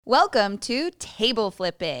Welcome to Table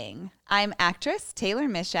Flipping. I'm actress Taylor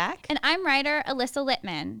Mishak. And I'm writer Alyssa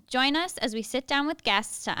Littman. Join us as we sit down with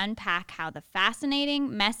guests to unpack how the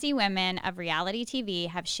fascinating, messy women of reality TV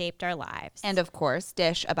have shaped our lives. And of course,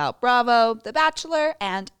 dish about Bravo, The Bachelor,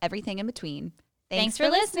 and everything in between. Thanks for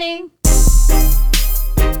listening.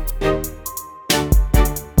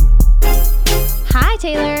 Hi,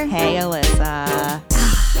 Taylor. Hey, Alyssa.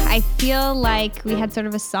 I feel like we had sort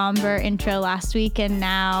of a somber intro last week, and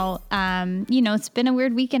now, it's been a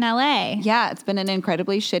weird week in LA. Yeah, it's been an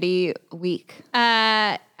incredibly shitty week.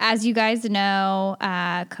 As you guys know,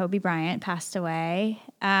 Kobe Bryant passed away.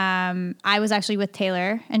 I was actually with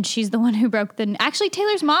Taylor, and she's the one who broke Actually,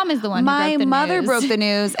 Taylor's mom is the one who broke the news. My mother broke the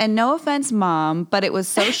news, and no offense, Mom, but it was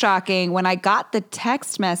so shocking. When I got the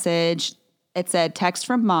text message, it said, text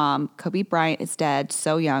from Mom, Kobe Bryant is dead,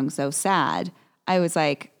 so young, so sad. I was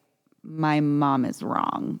like, my mom is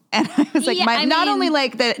wrong. And I was like, not only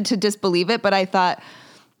like that to disbelieve it, but I thought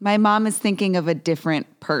my mom is thinking of a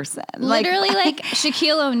different person. Literally, like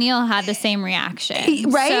Shaquille O'Neal had the same reaction.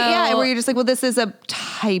 Right? So, yeah. Where you're just like, well, this is a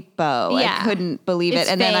typo. Yeah. I couldn't believe it.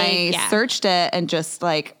 And then I searched it and just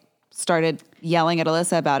like started yelling at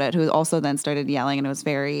Alyssa about it, who also then started yelling, and it was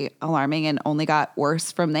very alarming and only got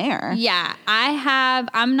worse from there. Yeah.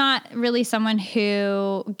 I'm not really someone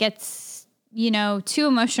who gets too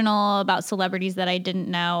emotional about celebrities that I didn't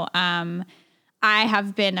know. I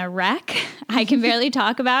have been a wreck. I can barely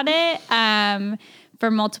talk about it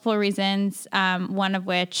for multiple reasons, one of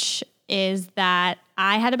which is that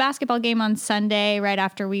I had a basketball game on Sunday right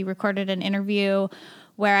after we recorded an interview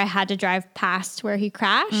where I had to drive past where he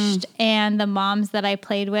crashed, and the moms that I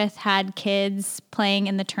played with had kids playing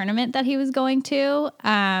in the tournament that he was going to.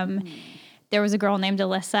 There was a girl named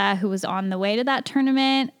Alyssa who was on the way to that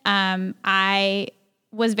tournament. I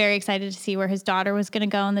was very excited to see where his daughter was going to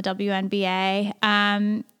go in the WNBA.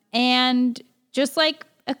 And just like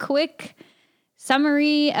a quick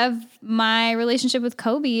summary of my relationship with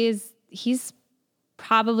Kobe is he's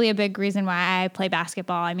probably a big reason why I play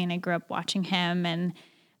basketball. I mean, I grew up watching him, and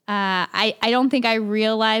I don't think I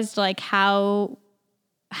realized like how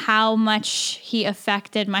much he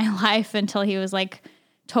affected my life until he was like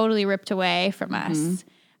totally ripped away from us.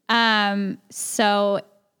 And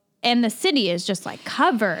the city is just like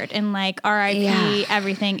covered in like RIP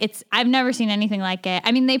everything. I've never seen anything like it.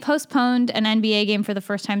 I mean, they postponed an NBA game for the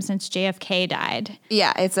first time since JFK died.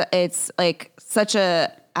 Yeah, it's like such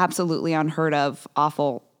a absolutely unheard of,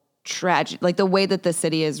 awful tragedy. Like the way that the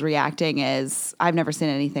city is reacting is, I've never seen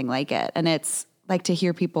anything like it. And it's like to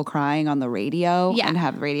hear people crying on the radio and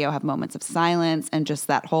have radio have moments of silence and just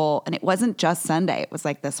that whole, and it wasn't just Sunday. It was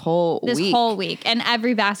like this whole week. And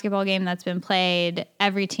every basketball game that's been played,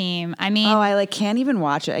 every team. I mean. Oh, I like can't even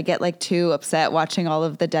watch it. I get like too upset watching all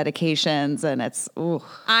of the dedications, and it's, ooh.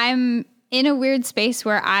 I'm in a weird space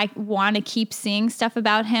where I want to keep seeing stuff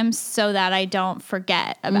about him so that I don't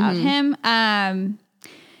forget about him.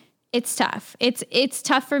 It's tough. It's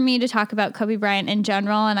tough for me to talk about Kobe Bryant in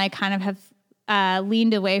general, and I kind of have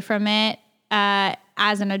leaned away from it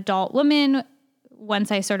as an adult woman once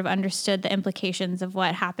I sort of understood the implications of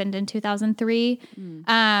what happened in 2003.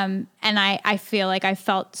 And I feel like I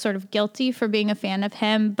felt sort of guilty for being a fan of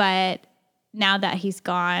him, but now that he's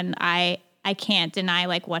gone, I can't deny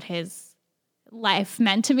like what his life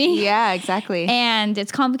meant to me. Yeah, exactly. And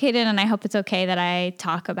it's complicated, and I hope it's okay that I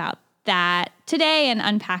talk about that today and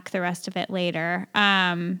unpack the rest of it later.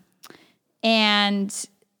 And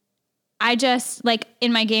I just, like,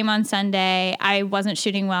 in my game on Sunday, I wasn't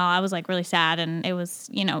shooting well. I was, like, really sad, and it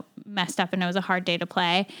was, messed up, and it was a hard day to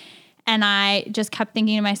play. And I just kept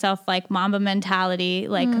thinking to myself, like, Mamba mentality,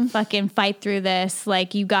 like, fucking fight through this.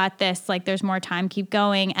 Like, you got this. Like, there's more time. Keep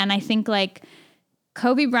going. And I think, like,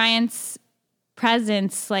 Kobe Bryant's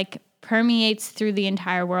presence, like, permeates through the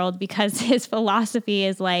entire world because his philosophy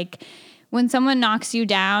is, like, when someone knocks you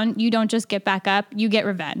down, you don't just get back up, you get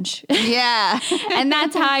revenge. Yeah. And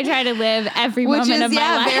that's how I try to live every moment of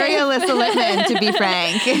my life. Very Alyssa Littman, to be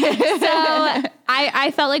frank. So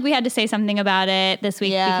I felt like we had to say something about it this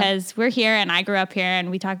week because we're here and I grew up here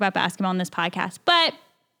and we talk about basketball on this podcast. But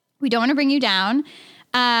we don't want to bring you down.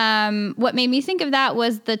 What made me think of that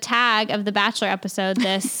was the tag of the Bachelor episode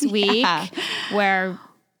this week where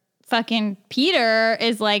fucking Peter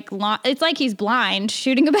is like, it's like he's blind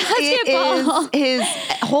shooting a basketball. His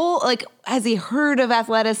whole, like, has he heard of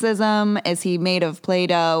athleticism? Is he made of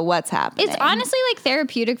Play-Doh? What's happening? It's honestly like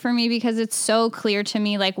therapeutic for me because it's so clear to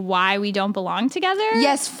me like why we don't belong together.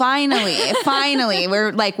 Yes, finally.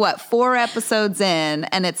 We're like, 4 episodes in,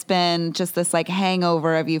 and it's been just this like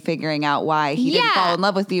hangover of you figuring out why he didn't fall in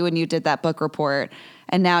love with you when you did that book report.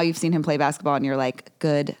 And now you've seen him play basketball and you're like,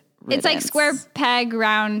 good riddance. It's like square peg,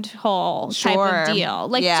 round hole type of deal.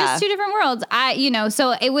 Like just two different worlds.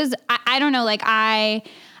 So it was, I don't know, like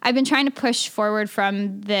I've been trying to push forward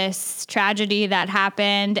from this tragedy that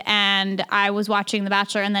happened, and I was watching The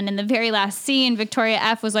Bachelor, and then in the very last scene, Victoria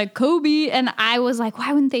F was like, Kobe, and I was like,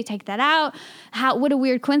 why wouldn't they take that out? What a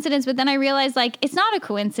weird coincidence. But then I realized, like, it's not a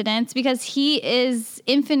coincidence because he is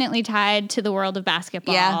infinitely tied to the world of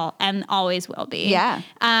basketball and always will be. Yeah.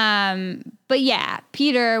 But yeah,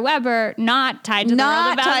 Peter Weber, not tied to the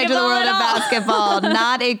world of basketball. Not tied to the world of basketball.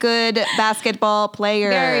 Not a good basketball player.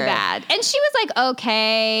 Very bad. And she was like,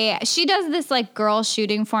 okay. She does this like girl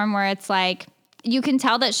shooting form where it's like, you can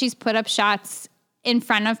tell that she's put up shots in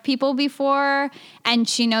front of people before and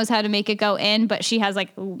she knows how to make it go in, but she has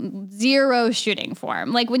like zero shooting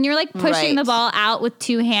form. Like when you're like pushing the ball out with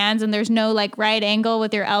two hands and there's no like right angle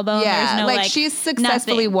with your elbow. Yeah. And there's no, like she's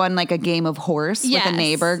successfully won like a game of horse with a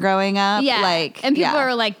neighbor growing up. Yeah. Like, and people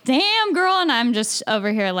are like, damn girl. And I'm just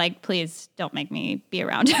over here like, please don't make me be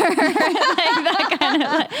around her. Like that kind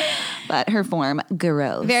of like. But her form,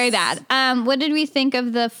 gross. Very bad. What did we think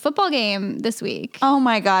of the football game this week? Oh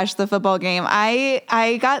my gosh, the football game.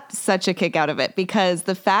 I got such a kick out of it because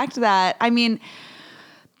the fact that, I mean,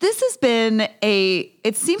 this has been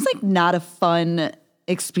it seems like not a fun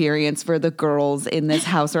experience for the girls in this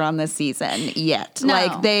house or on this season yet. No.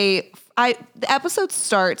 Like the episode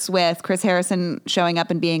starts with Chris Harrison showing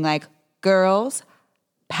up and being like, girls,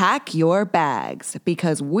 pack your bags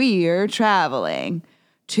because we're traveling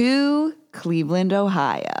to Cleveland,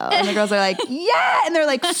 Ohio. And the girls are like, yeah. And they're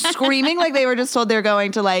like screaming like they were just told they're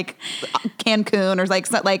going to like Cancun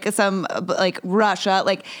or some Russia.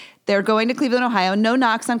 Like they're going to Cleveland, Ohio. No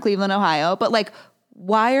knocks on Cleveland, Ohio. But like,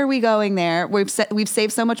 why are we going there? We've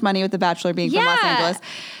saved so much money with The Bachelor being from Los Angeles.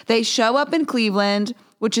 They show up in Cleveland,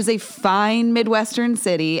 which is a fine Midwestern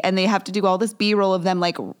city. And they have to do all this B-roll of them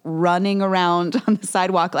like running around on the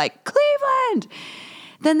sidewalk like Cleveland.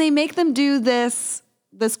 Then they make them do this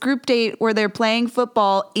group date where they're playing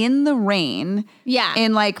football in the rain. Yeah.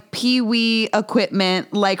 In like pee-wee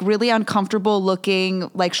equipment, like really uncomfortable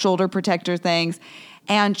looking, like shoulder protector things,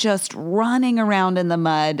 and just running around in the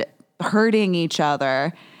mud, hurting each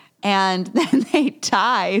other. And then they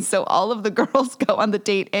tie. So all of the girls go on the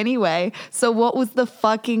date anyway. So what was the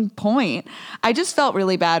fucking point? I just felt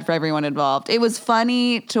really bad for everyone involved. It was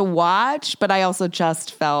funny to watch, but I also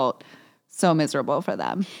just felt so miserable for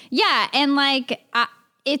them. Yeah. And like,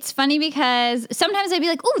 it's funny because sometimes I'd be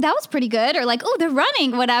like, oh, that was pretty good. Or like, oh, they're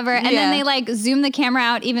running, whatever. And then they like zoom the camera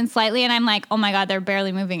out even slightly. And I'm like, oh my God, they're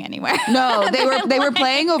barely moving anywhere. No, they were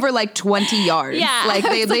playing over like 20 yards. Yeah. Like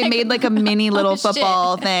they made like a mini little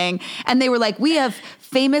football thing. And they were like, we have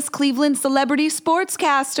famous Cleveland celebrity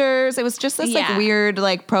sportscasters. It was just this like weird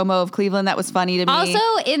like promo of Cleveland that was funny to me. Also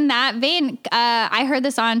in that vein, I heard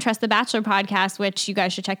this on Trust the Bachelor podcast, which you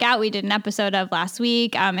guys should check out. We did an episode of last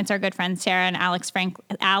week. It's our good friends Sarah and Alex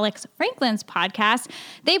Franklin's podcast.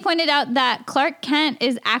 They pointed out that Clark Kent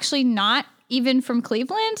is actually not even from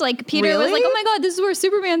Cleveland. Like Peter was like, oh my God, this is where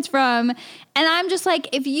Superman's from. And I'm just like,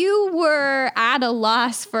 if you were at a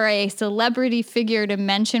loss for a celebrity figure to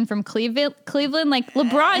mention from Cleveland, like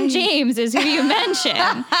LeBron James is who you mention.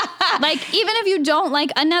 Like, even if you don't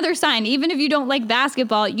like another sign, even if you don't like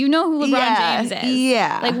basketball, you know who LeBron James is.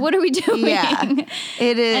 Yeah. Like, what are we doing? Yeah.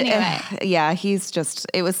 It is. Anyway.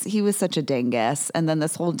 He was such a dingus. And then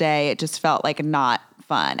this whole day, it just felt like not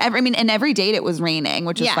fun. And every date it was raining,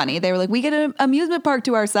 which is funny. They were like, we get an amusement park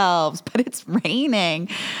to ourselves, but it's raining.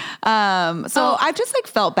 So I've just like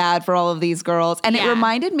felt bad for all of these girls. And it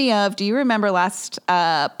reminded me of, do you remember last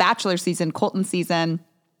Bachelor season, Colton season,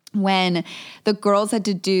 when the girls had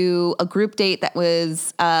to do a group date that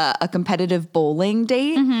was a competitive bowling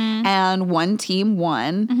date and one team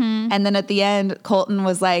won. And then at the end, Colton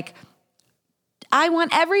was like, I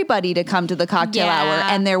want everybody to come to the cocktail hour.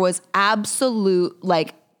 And there was absolute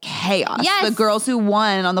like chaos. Yes. The girls who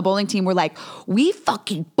won on the bowling team were like, we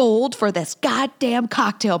fucking bowled for this goddamn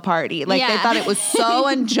cocktail party. Like they thought it was so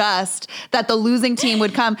unjust that the losing team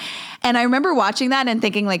would come. And I remember watching that and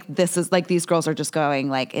thinking like, this is like, these girls are just going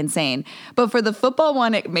like insane. But for the football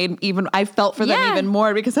one, it made I felt for them even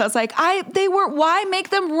more because I was like, why make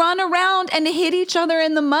them run around and hit each other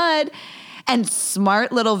in the mud? And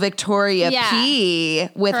smart little Victoria P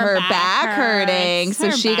with her back hurting. So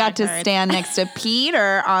she got to stand next to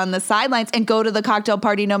Peter on the sidelines and go to the cocktail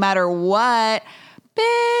party no matter what.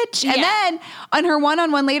 Bitch. And then on her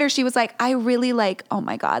one-on-one later, she was like, I really like, oh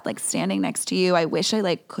my God, like standing next to you. I wish I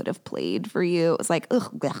like could have played for you. It was like, ugh,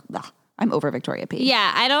 blah, blah. I'm over Victoria P.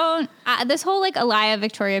 Yeah, I don't, this whole like Aliyah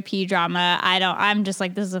Victoria P drama, I'm just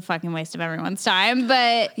like, this is a fucking waste of everyone's time.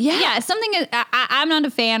 But yeah I'm not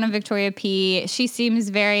a fan of Victoria P. She seems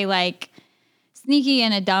very like sneaky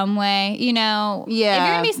in a dumb way, you know? Yeah. If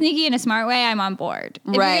you're gonna be sneaky in a smart way, I'm on board.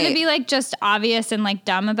 If Right. you're gonna be like just obvious and like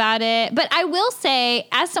dumb about it. But I will say,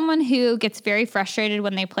 as someone who gets very frustrated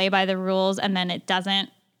when they play by the rules and then it doesn't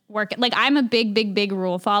work, like I'm a big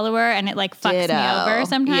rule follower and it like fucks Ditto. me over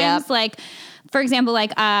sometimes. Yep. Like, for example,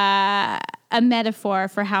 like a metaphor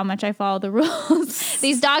for how much I follow the rules.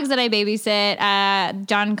 These dogs that I babysit,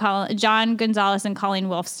 John Gonzalez and Colleen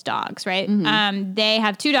Wolf's dogs, right? Mm-hmm. They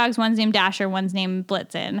have 2 dogs. One's named Dasher, one's named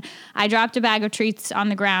Blitzen. I dropped a bag of treats on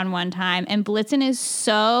the ground one time, and Blitzen is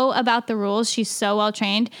so about the rules. She's so well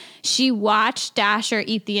trained. She watched Dasher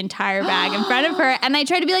eat the entire bag in front of her, and I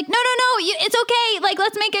tried to be like, no, it's okay. Like,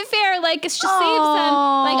 let's make it fair. Like, it's just save them.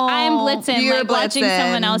 Like, I'm Blitzen, You're like watching Blitzen.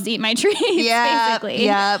 someone else eat my treats, basically.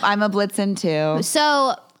 Yeah, I'm a Blitzen too.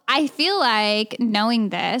 So I feel like knowing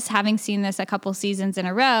this, having seen this a couple seasons in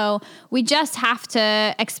a row, we just have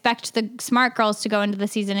to expect the smart girls to go into the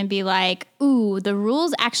season and be like, ooh, the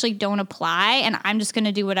rules actually don't apply, and I'm just going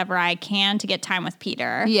to do whatever I can to get time with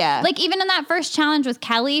Peter. Yeah. Like, even in that first challenge with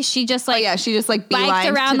Kelly, she just like, she just like biked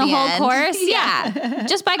beelined around to the whole end. course. Yeah.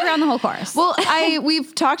 Just bike around the whole course. Well,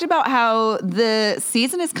 we've talked about how the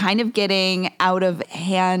season is kind of getting out of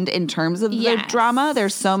hand in terms of the drama.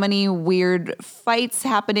 There's so many weird fights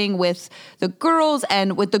happening with the girls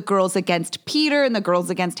and with the girls against Peter and the girls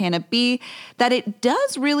against Hannah B, that it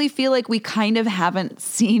does really feel like we kind of haven't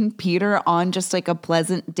seen Peter on just like a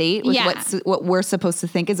pleasant date with what we're supposed to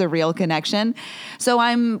think is a real connection. So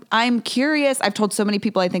I'm curious. I've told so many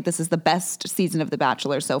people I think this is the best season of The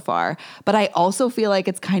Bachelor so far, but I also feel like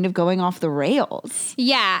it's kind of going off the rails.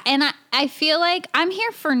 Yeah, and I feel like I'm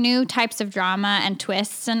here for new types of drama and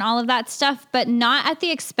twists and all of that stuff, but not at the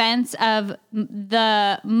expense of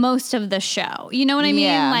the most of the show. You know what I mean?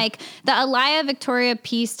 Yeah. Like the Aliyah Victoria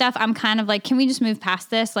P stuff, I'm kind of like, can we just move past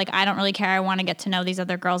this? Like, I don't really care. I want to get to know these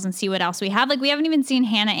other girls and see what else we have. Like, we haven't even seen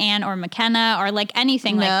Hannah Ann or McKenna or like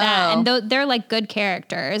anything like that. And they're like good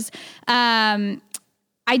characters. I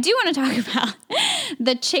do want to talk about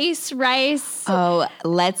the Chase Rice. Oh,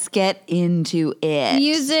 let's get into it.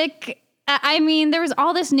 Music. I mean, there was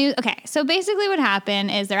all this news. Okay, so basically what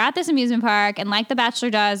happened is they're at this amusement park, and like The Bachelor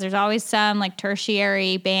does, there's always some like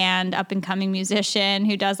tertiary band, up-and-coming musician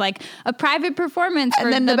who does like a private performance for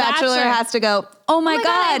and then The Bachelor has to go, oh my God,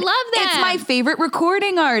 I love them. It's my favorite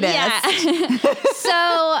recording artist. Yeah.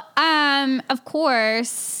 So, of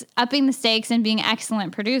course, upping the stakes and being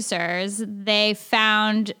excellent producers, they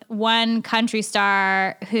found one country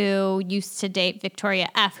star who used to date Victoria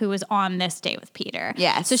F., who was on this date with Peter.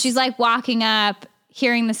 Yes. So she's like walking up,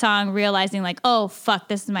 hearing the song, realizing like, oh, fuck,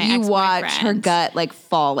 this is my ex-boyfriend. You watch her gut like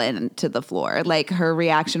fall into the floor. Like her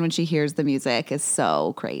reaction when she hears the music is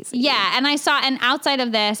so crazy. Yeah, and outside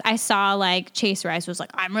of this, I saw like Chase Rice was like,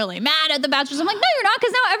 I'm really mad at The Bachelor. I'm like, no, you're not,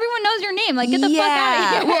 because now everyone knows your name. Like, get the fuck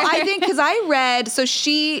out of here. Well, I think because I read, so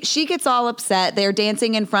she gets all upset. They're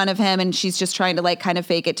dancing in front of him and she's just trying to like kind of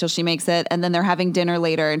fake it till she makes it. And then they're having dinner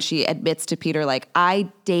later and she admits to Peter, like, I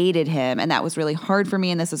dated him and that was really hard for me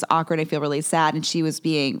and this is awkward. I feel really sad. And she was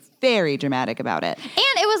being very dramatic about it. And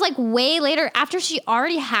it was like way later after she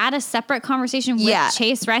already had a separate conversation with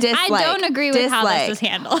Chase Rice. I don't agree with how this was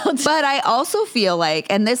handled. But I also feel like,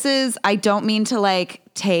 and this is, I don't mean to like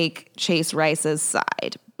take Chase Rice's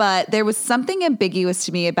side, but there was something ambiguous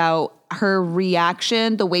to me about her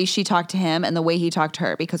reaction, the way she talked to him and the way he talked to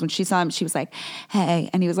her. Because when she saw him, she was like, hey.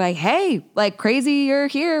 And he was like, hey, like crazy, you're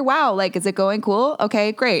here. Wow. Like, is it going cool?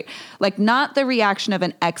 Okay, great. Like not the reaction of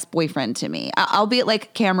an ex-boyfriend to me. Albeit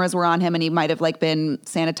like cameras were on him and he might have like been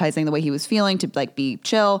sanitizing the way he was feeling to like be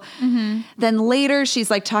chill. Mm-hmm. Then later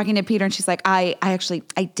she's like talking to Peter and she's like, I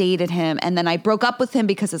dated him. And then I broke up with him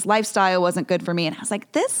because his lifestyle wasn't good for me. And I was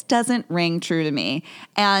like, this doesn't ring true to me.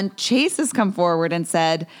 And Chase has come forward and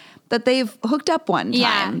said that they've hooked up one time.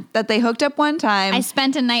 Yeah. That they hooked up one time. I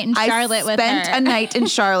spent a night in Charlotte with her. I spent a night in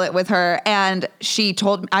Charlotte with her. And she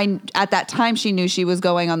told me, at that time, she knew she was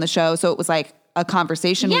going on the show. So it was like a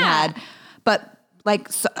conversation we had. But like,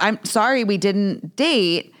 so, I'm sorry we didn't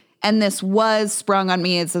date. And this was sprung on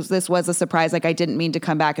me. This was a surprise. Like I didn't mean to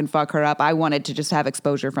come back and fuck her up. I wanted to just have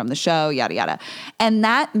exposure from the show, yada, yada. And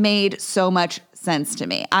that made so much sense to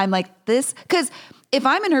me. I'm like this, because if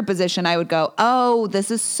I'm in her position, I would go, oh,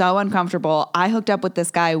 this is so uncomfortable. I hooked up with this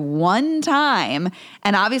guy one time,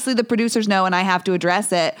 and obviously the producers know and I have to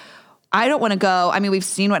address it. I don't want to go. I mean, we've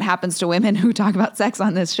seen what happens to women who talk about sex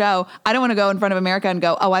on this show. I don't want to go in front of America and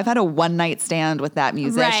go, oh, I've had a one night stand with that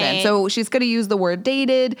musician. Right. So she's going to use the word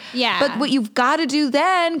dated. Yeah. But what you've got to do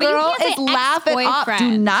then, girl, is laugh it up.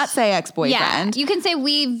 Do not say ex-boyfriend. Yeah. You can say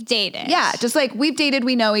we've dated. Yeah. Just like we've dated,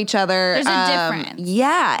 we know each other. There's a difference.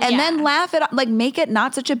 Yeah. And then laugh it up. Like make it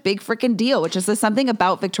not such a big freaking deal, which is something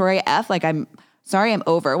about Victoria F. Like I'm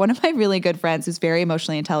over. One of my really good friends who's very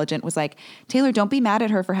emotionally intelligent was like, Taylor, don't be mad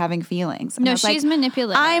at her for having feelings. And no, she's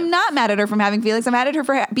manipulative. I'm not mad at her for having feelings. I'm mad at her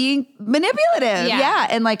for being manipulative. Yeah.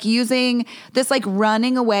 And like using this like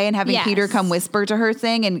running away and having Peter come whisper to her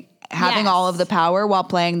thing and having all of the power while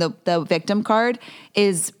playing the victim card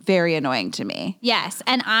is very annoying to me. Yes.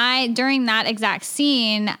 And during that exact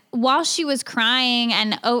scene, while she was crying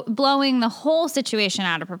and blowing the whole situation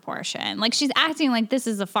out of proportion, like she's acting like this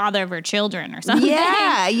is the father of her children or something.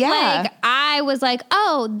 Yeah, yeah. Like I was like,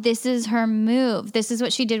 oh, this is her move. This is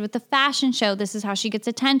what she did with the fashion show. This is how she gets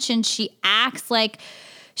attention. She acts like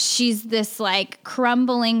she's this like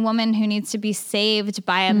crumbling woman who needs to be saved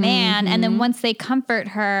by a man. And then once they comfort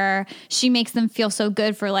her, she makes them feel so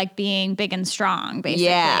good for like being big and strong, basically.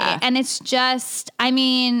 Yeah. And it's just, I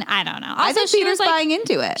mean, I don't know. Also, I think Peter's buying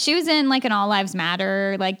into it. She was in like an All Lives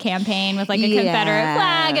Matter like campaign with like a Confederate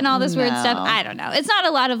flag and all this weird stuff. I don't know. It's not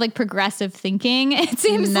a lot of like progressive thinking, it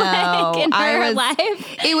seems like in her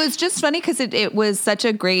life. It was just funny because it was such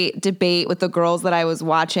a great debate with the girls that I was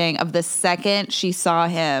watching. Of the second she saw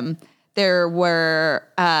him, there were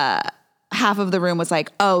half of the room was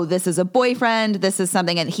like, oh, this is a boyfriend, this is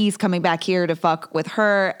something, and he's coming back here to fuck with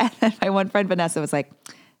her. And then my one friend Vanessa was like,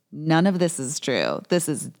 none of this is true. This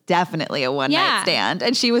is definitely a one night stand.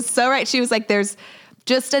 And she was so right. She was like, there's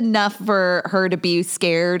just enough for her to be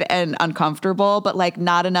scared and uncomfortable, but like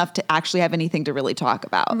not enough to actually have anything to really talk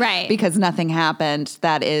about. Right. Because nothing happened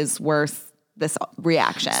that is worth this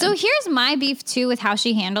reaction. So here's my beef too with how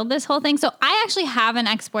she handled this whole thing. So I actually have an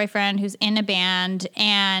ex-boyfriend who's in a band,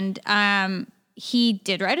 and he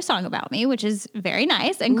did write a song about me, which is very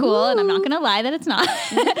nice and cool. And I'm not going to lie that it's not.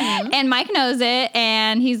 And Mike knows it,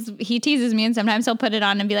 and he teases me, and sometimes he'll put it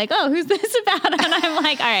on and be like, oh, who's this about? And I'm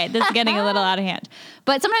like, all right, this is getting a little out of hand.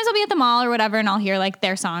 But sometimes I'll be at the mall or whatever, and I'll hear like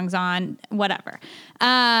their songs on whatever.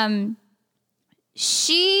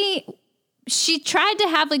 She tried to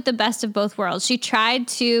have like the best of both worlds. She tried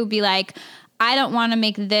to be like, I don't want to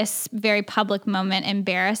make this very public moment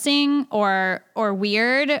embarrassing or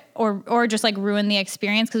weird or just like ruin the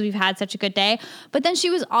experience because we've had such a good day. But then she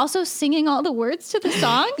was also singing all the words to the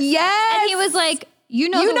song. Yes. And he was like, you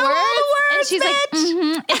know all the words. And she's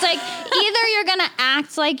bitch. like, it's like either you're going to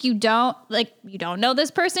act like you don't know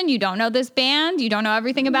this person, you don't know this band, you don't know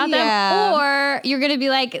everything about them, or you're going to be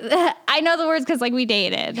like, I know the words because like we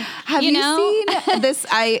dated. Have you seen this?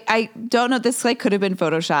 I don't know. This like could have been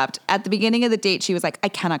photoshopped. At the beginning of the date, she was like, I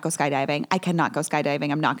cannot go skydiving. I cannot go skydiving.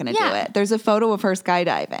 I'm not going to do it. There's a photo of her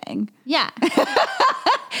skydiving. Yeah.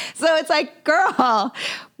 So it's like, girl,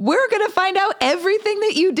 we're going to find out everything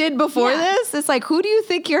that you did before this. It's like, who do you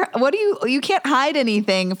think you can't hide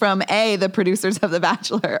anything from A, the producers of The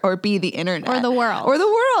Bachelor, or B, the internet. Or the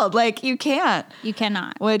world. Like you can't. You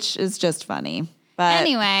cannot. Which is just funny. But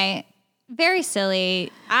anyway, very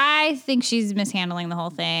silly. I think she's mishandling the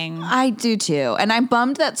whole thing. I do too. And I'm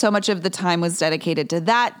bummed that so much of the time was dedicated to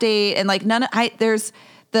that date. And like there's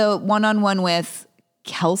the one-on-one with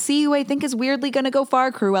Kelsey, who I think is weirdly going to go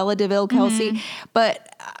far, Cruella DeVille Kelsey.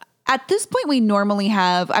 But at this point, we normally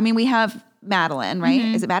have, we have Madeline, right?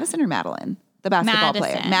 Is it Madison or Madeline? The basketball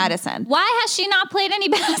player. Madison. Why has she not played any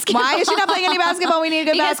basketball? Why is she not playing any basketball? We need a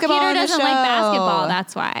good basketball Peter on the show. doesn't like basketball.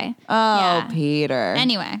 That's why. Oh, Peter.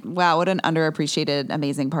 Anyway. Wow, what an underappreciated,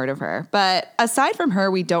 amazing part of her. But aside from her,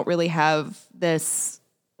 we don't really have this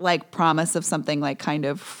like promise of something like kind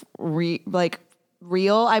of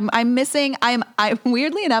real. I'm missing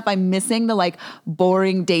weirdly enough, I'm missing the like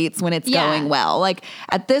boring dates when it's going well. Like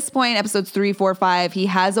at this point, episodes 3, 4, 5, he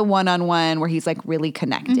has a one-on-one where he's like really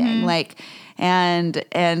connecting. Like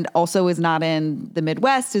and also is not in the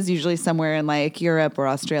Midwest, is usually somewhere in like Europe or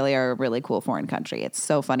Australia or a really cool foreign country. It's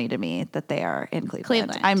so funny to me that they are in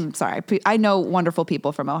Cleveland. I'm sorry. I know wonderful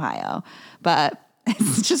people from Ohio, but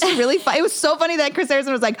it's just really fun. It was so funny that Chris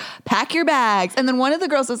Harrison was like, pack your bags. And then one of the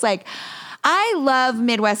girls was like, I love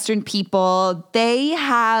Midwestern people. They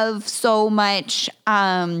have so much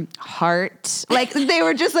heart. Like they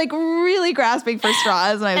were just like really grasping for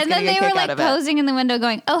straws, and I was and then they were like posing in the window,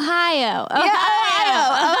 going, "Ohio,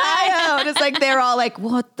 Ohio, Ohio." And it's like they're all like,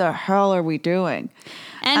 what the hell are we doing?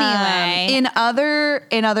 Anyway. In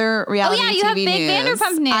other reality you have TV big news,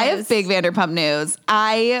 Vanderpump news. I have big Vanderpump news.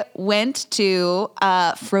 I went to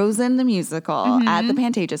Frozen the musical at the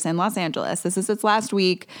Pantages in Los Angeles. This is its last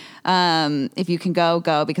week. If you can go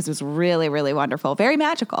because it was really, really wonderful, very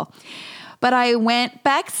magical. But I went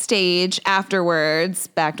backstage afterwards,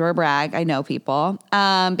 backdoor brag, I know people,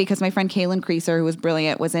 because my friend Kaylin Creaser, who was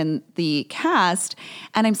brilliant, was in the cast.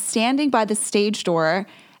 And I'm standing by the stage door,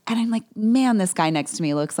 and I'm like, man, this guy next to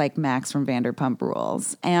me looks like Max from Vanderpump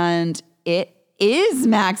Rules. And it is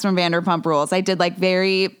Max from Vanderpump Rules. I did like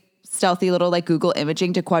very stealthy little like Google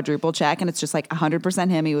imaging to quadruple check, and it's just like 100%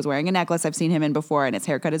 him. He was wearing a necklace. I've seen him in before, and his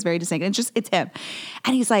haircut is very distinct. And it's him.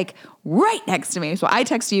 And he's like right next to me. So I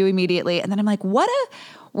text you immediately, and then I'm like,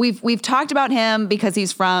 we've talked about him because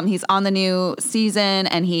he's on the new season,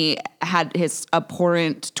 and he had his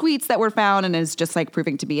abhorrent tweets that were found and is just like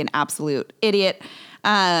proving to be an absolute idiot,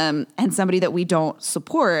 and somebody that we don't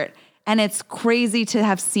support. And it's crazy to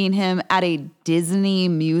have seen him at a Disney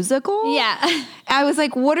musical. Yeah. I was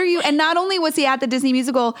like, what are you? And not only was he at the Disney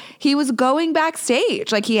musical, he was going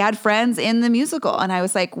backstage. Like he had friends in the musical. And I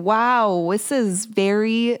was like, wow, this is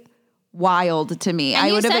very wild to me.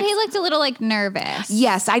 And you said he looked a little like nervous.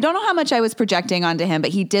 Yes. I don't know how much I was projecting onto him, but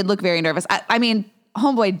he did look very nervous. I mean,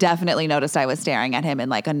 homeboy definitely noticed I was staring at him in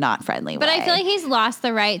like a not friendly way. But I feel like he's lost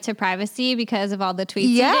the right to privacy because of all the tweets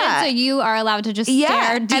he did. So you are allowed to just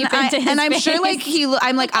stare deep into his And I'm face. sure like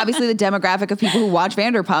I'm like obviously the demographic of people who watch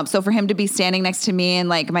Vanderpump. So for him to be standing next to me and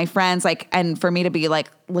like my friends, like, and for me to be like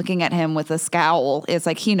looking at him with a scowl, it's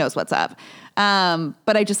like he knows what's up.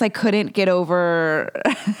 But I just like couldn't get over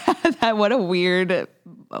that. What a weird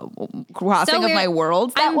crossing of my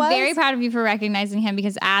worlds that was. I'm very proud of you for recognizing him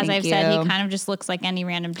because as I've said, he kind of just looks like any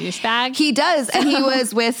random douchebag. He does. And he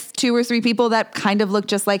was with 2 or 3 people that kind of looked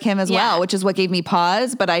just like him as well, which is what gave me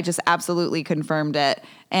pause, but I just absolutely confirmed it.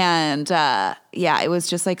 And it was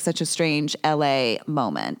just like such a strange LA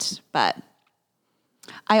moment. But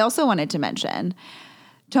I also wanted to mention,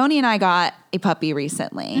 Tony and I got a puppy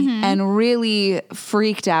recently and really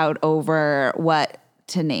freaked out over what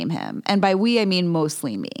to name him. And by we, I mean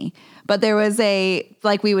mostly me. But there was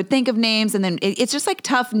we would think of names, and then it's just like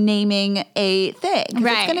tough naming a thing.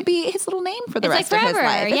 Right. It's going to be his little name for the rest of his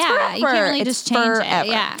life. It's forever. You can't really just change it.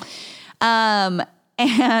 Yeah.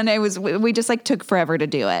 And we just like took forever to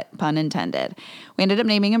do it, pun intended. We ended up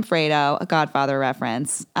naming him Fredo, a Godfather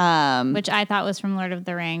reference. Which I thought was from Lord of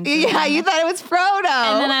the Rings. Yeah, you thought it was Frodo.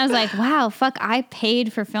 And then I was like, wow, fuck, I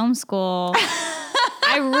paid for film school.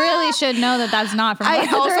 I really should know that that's not from Lord of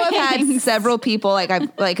the Rings. I also have had several people,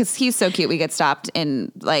 because he's so cute, we get stopped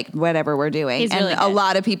in like whatever we're doing. He's and really a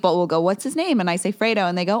lot of people will go, what's his name? And I say Fredo,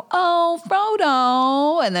 and they go, oh,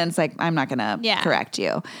 Frodo. And then it's like, I'm not going to correct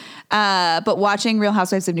you. But watching Real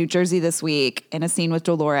Housewives of New Jersey this week in a scene with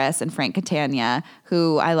Dolores and Frank Catania,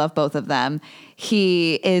 who I love both of them,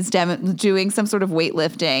 he is doing some sort of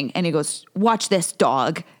weightlifting, and he goes, watch this,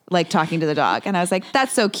 dog, like talking to the dog. And I was like,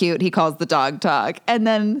 that's so cute. He calls the dog. And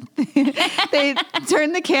then they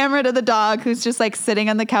turn the camera to the dog, who's just like sitting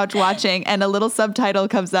on the couch watching, and a little subtitle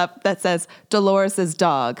comes up that says, Dolores's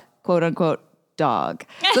dog, quote unquote, dog.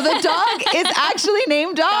 So the dog is actually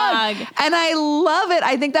named Dog. And I love it.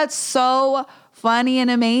 I think that's so funny and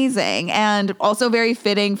amazing, and also very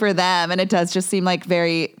fitting for them. And it does just seem like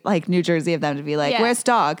very like New Jersey of them to be like, where's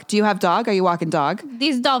Dog? Do you have Dog? Are you walking dog?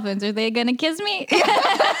 These dolphins, are they gonna kiss me? These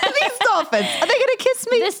dolphins, are they gonna kiss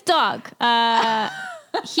me? This dog,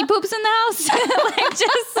 he poops in the house.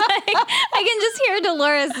 I can just hear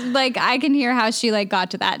Dolores, like I can hear how she like got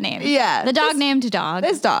to that name. Yeah. The dog named Dog.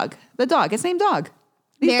 This dog. The dog. It's named Dog.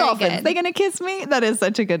 These very dolphins. Good. They gonna kiss me? That is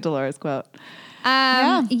such a good Dolores quote.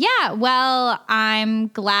 Well, I'm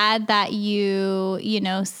glad that you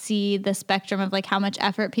see the spectrum of like how much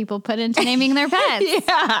effort people put into naming their pets.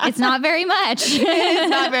 It's not very much. It's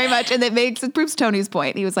not very much. And it proves Tony's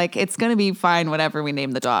point. He was like, it's going to be fine whenever we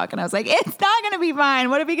name the dog. And I was like, it's not going to be fine.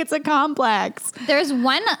 What if he gets a complex? There's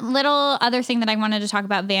one little other thing that I wanted to talk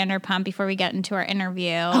about Vanderpump before we get into our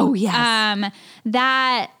interview. Oh, yes.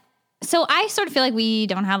 So I sort of feel like we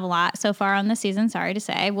don't have a lot so far on the season. Sorry to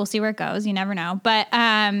say. We'll see where it goes. You never know. But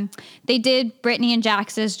they did Brittany and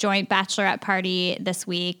Jax's joint bachelorette party this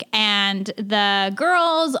week. And the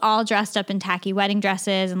girls all dressed up in tacky wedding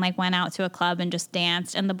dresses and like went out to a club and just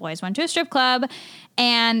danced. And the boys went to a strip club.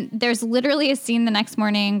 And there's literally a scene the next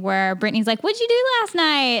morning where Brittany's like, what'd you do last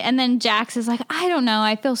night? And then Jax is like, I don't know.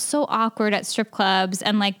 I feel so awkward at strip clubs.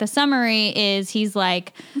 And like the summary is he's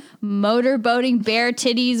like, motorboating bare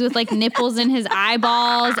titties with like nipples in his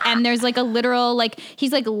eyeballs. And there's like a literal, like,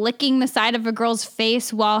 he's like licking the side of a girl's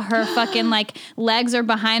face while her fucking like legs are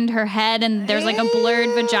behind her head. And there's like a blurred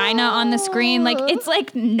vagina on the screen. Like, it's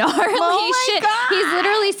like gnarly shit. God. He's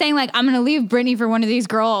literally saying like, I'm going to leave Britney for one of these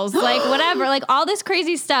girls. Like, whatever, like all this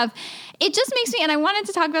crazy stuff. It just makes me, and I wanted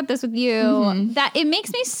to talk about this with you, that it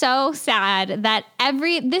makes me so sad that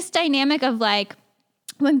this dynamic of like,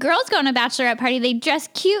 when girls go on a bachelorette party, they dress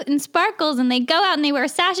cute and sparkles and they go out and they wear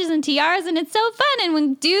sashes and tiaras and it's so fun. And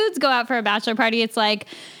when dudes go out for a bachelor party, it's like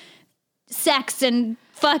sex and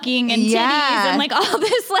fucking and titties and like all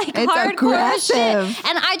this like it's hardcore aggressive shit.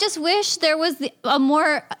 And I just wish there was a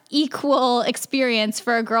more equal experience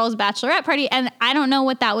for a girl's bachelorette party. And I don't know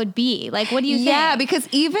what that would be. Like, what do you think? Yeah, because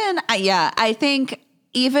even, I think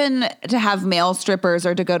even to have male strippers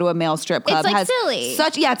or to go to a male strip club It's, like, has silly.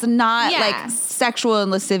 it's not Yeah. like sexual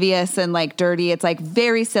and lascivious and like dirty. It's like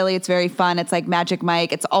very silly. It's very fun. It's like Magic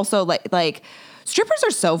Mike. It's also like strippers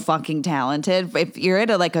are so fucking talented. If you're at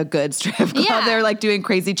a good strip club, Yeah. they're like doing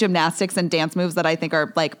crazy gymnastics and dance moves that I think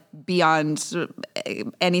are like beyond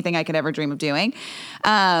anything I could ever dream of doing.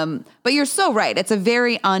 But you're so right. It's a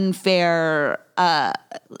very unfair,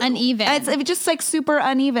 Uneven. it's just like super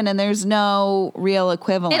uneven and there's no real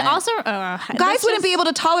equivalent. It also, Guys wouldn't be able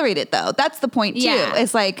to tolerate it though. That's the point too. Yeah.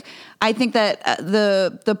 It's like, I think that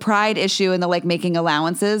the pride issue and the like making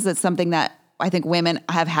allowances, it's something that I think women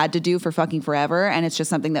have had to do for fucking forever. And it's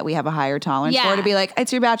just something that we have a higher tolerance Yeah. for, to be like,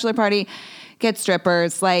 it's your bachelor party, get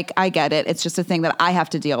strippers. Like, I get it. It's just a thing that I have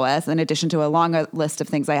to deal with in addition to a long list of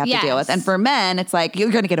things I have to deal with. Yes. And for men, it's like,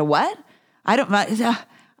 you're going to get a what? I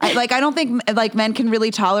don't think like men can really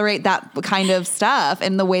tolerate that kind of stuff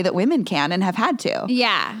in the way that women can and have had to.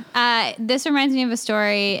 Yeah. This reminds me of a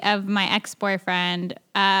story of my ex-boyfriend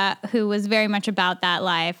who was very much about that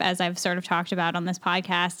life, as I've sort of talked about on this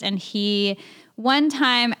podcast. And he one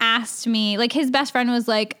time asked me, like his best friend was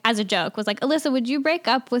like, as a joke, was like, Alyssa, would you break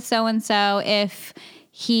up with so-and-so if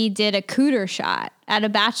he did a cooter shot at a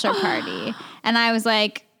bachelor party? And I was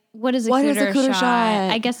like, what is a cooter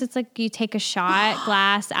shot? I guess it's like you take a shot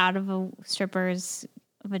glass out of a stripper's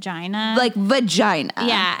vagina. Like vagina.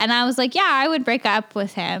 Yeah. And I was like, yeah, I would break up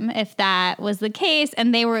with him if that was the case.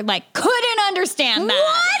 And they were like, couldn't understand that.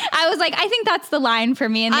 What? I was like, I think that's the line for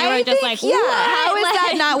me. And they were just like, yeah. what? How is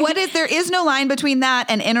that not? There is no line between that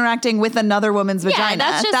and interacting with another woman's vagina.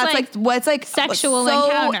 That's just like what's like sexual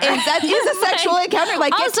encounter. That is a sexual encounter.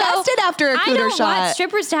 Like, get Also, tested after a cooter I don't shot. want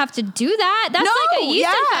strippers to have to do that. That's like a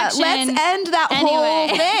yeast infection. Let's end that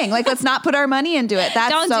whole thing. Like, let's not put our money into it.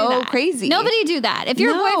 That's Don't so do that. crazy. Nobody do that. If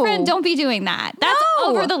you're a boyfriend, don't be doing that. That's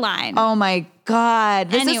over the line. Oh my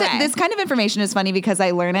God. Anyway. This kind of information is funny because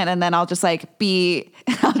I learn it and then I'll just be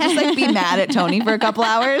mad at Tony for a couple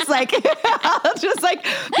hours. Like, I'll just like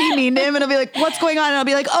be mean to him and I'll be like, what's going on? And I'll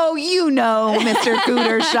be like, oh, Mr.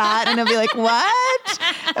 Cooter Shot. And he'll be like, what?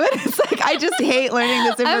 But it's like, I just hate learning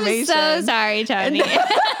this information. I'm so sorry, Tony.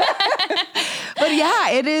 But yeah,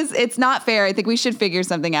 it's not fair. I think we should figure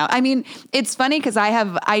something out. I mean, it's funny because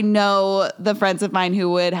I know the friends of mine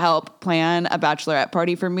who would help plan a bachelorette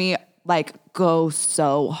party for me, like, go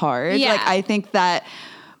so hard. Yeah. Like, I think that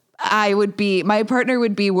my partner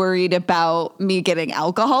would be worried about me getting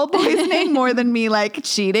alcohol poisoning more than me like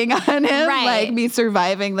cheating on him, Right. like me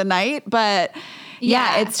surviving the night. But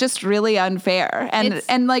yeah, it's just really unfair.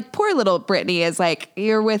 And like poor little Britney is like,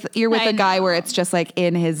 you're with a guy where it's just like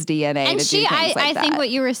in his DNA. And to do things like I that. think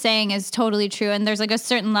what you were saying is totally true. And there's like a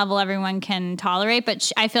certain level everyone can tolerate,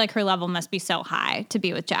 but I feel like her level must be so high to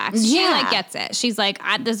be with Jax. She like gets it. She's like,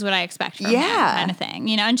 this is what I expect from him, kind of thing,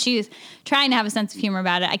 and she's trying to have a sense of humor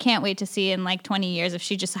about it. I can't wait to see in like 20 years if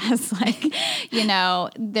she just has like,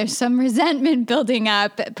 there's some resentment building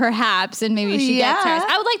up perhaps, and maybe she gets hers.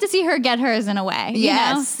 I would like to see her get hers in a way.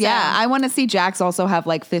 Yes. So. Yeah. I want to see Jax also have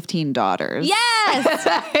like 15 daughters. Yes.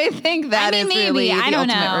 I think that is maybe. really the I don't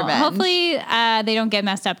ultimate know. revenge. Hopefully they don't get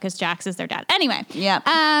messed up because Jax is their dad. Anyway. Yeah.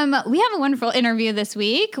 We have a wonderful interview this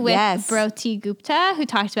week with Yes. Broti Gupta, who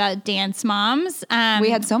talked about dance moms. We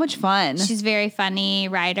had so much fun. She's a very funny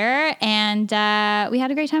writer, and we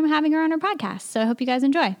had a great time having her on our podcast. So I hope you guys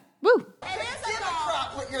enjoy. Woo. It is a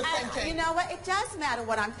crop what you're thinking. You know what? It does matter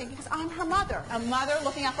what I'm thinking because I'm her mother. A mother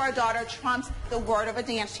looking out for her daughter trumps the word of a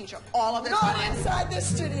dance teacher. All of this. Not inside this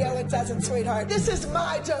studio, it doesn't, sweetheart. This is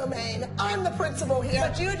my domain. I'm the principal here.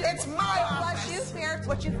 But it's my office.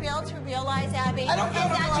 What you fail to realize, Abby, I don't is know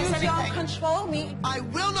that you anything. don't control me. I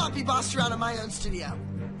will not be bossed around in my own studio.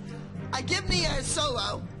 I give Nia a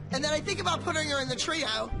solo, and then I think about putting her in the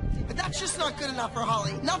trio, but that's just not good enough for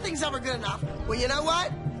Holly. Nothing's ever good enough. Well, you know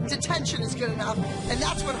what? detention is good enough. And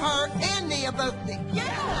that's what her and Nia both think.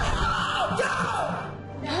 Yeah! Go!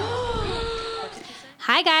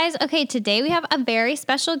 Hi, guys. Okay, today we have a very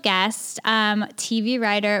special guest, TV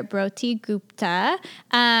writer Broti Gupta.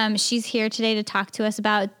 She's here today to talk to us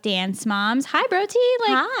about Dance Moms. Hi, Broti.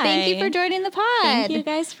 Hi. Thank you for joining the pod. Thank you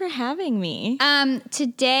guys for having me.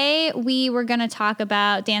 Today we were going to talk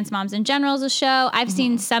about Dance Moms in general as a show. I've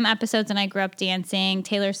seen some episodes and I grew up dancing.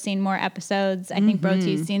 Taylor's seen more episodes. I think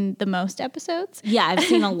Broti's seen the most episodes. Yeah, I've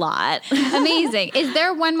seen a lot. Amazing. Is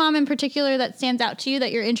there one mom in particular that stands out to you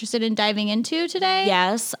that you're interested in diving into today?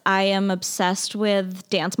 Yes, I am obsessed with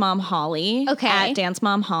Dance Mom Holly. Okay. At Dance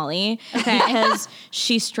Mom Holly. Okay. Because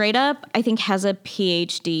she straight up, I think, has a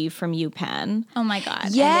PhD from UPenn. Oh my God.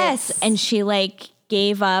 Yes. And she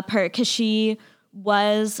gave up her, because she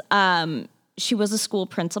was a school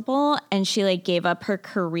principal, and she gave up her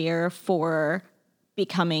career for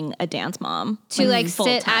becoming a dance mom. To sit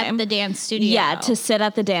full-time. at the dance studio. Yeah, to sit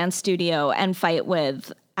at the dance studio and fight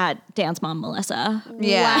at Dance Mom Melissa.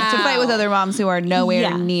 Yeah, to fight with other moms who are nowhere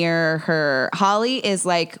Yeah. near her. Holly is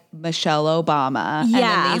like Michelle Obama. And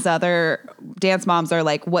Yeah. then these other dance moms are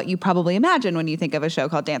like what you probably imagine when you think of a show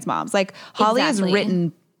called Dance Moms. Like Holly has Exactly.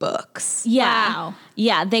 written books. Yeah. Wow.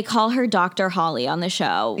 Yeah, they call her Dr. Holly on the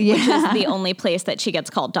show, which is the only place that she gets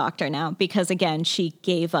called doctor now because, again, she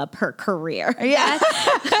gave up her career. Yeah.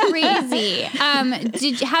 Crazy.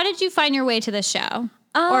 How did you find your way to this show?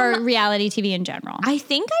 Or reality TV in general? I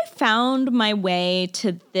think I found my way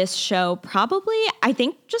to this show probably, I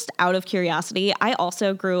think, just out of curiosity. I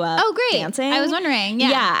also grew up dancing. I was wondering. Yeah.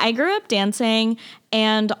 Yeah, I grew up dancing,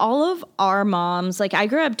 and all of our moms, I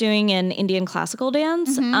grew up doing an Indian classical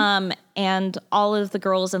dance, and all of the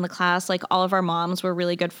girls in the class, all of our moms were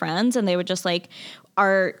really good friends, and they would just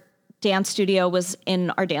our dance studio was in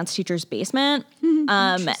our dance teacher's basement.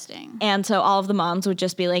 Interesting. And so all of the moms would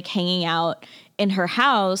just be hanging out in her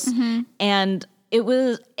house. And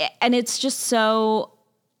it's just so,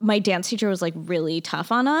 my dance teacher was really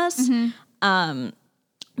tough on us.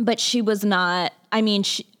 But she was not,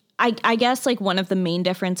 I guess one of the main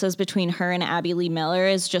differences between her and Abby Lee Miller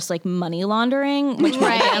is just money laundering, which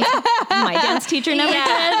my dance teacher never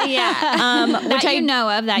did. Yeah. Which I know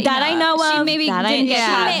of. I know of. She maybe that didn't get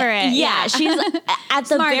caught for it. Yeah, she's at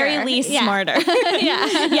the Smarter. very least Yeah. smarter.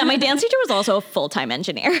 Yeah, my dance teacher was also a full-time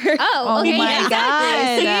engineer. Oh, okay. my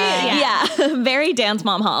God. Yeah, very Dance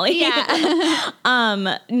Mom Holly.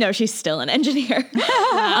 Yeah. No, she's still an engineer.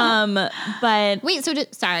 But Wait,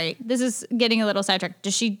 sorry. This is getting a little sidetracked.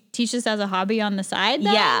 Does she teach this as a hobby on the side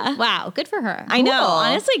then? Yeah. Wow, good for her. I know,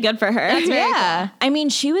 honestly, good for her. That's very cool.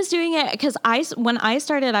 She was doing it because when I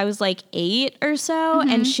started, I was 8 or so,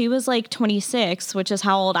 and she was 26, which is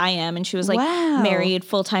how old I am, and she was Wow. married,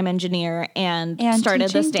 full-time engineer, and started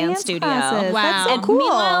teaching this dance studio. classes. Wow. That's so And cool.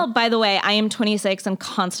 meanwhile, by the way, I am 26 and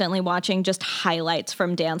constantly watching just highlights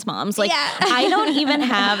from Dance Moms. I don't even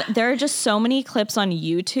there are just so many clips on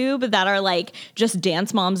YouTube that are just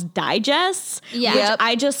Dance Moms digests, Yeah. which Yep.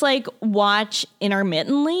 I just watch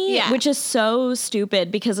intermittently, Yeah. which is so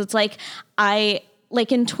stupid because it's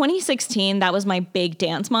in 2016, that was my big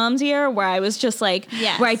Dance Moms year where I was just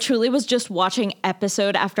Yes. where I truly was just watching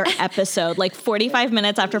episode after episode, 45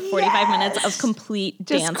 minutes after 45 minutes of complete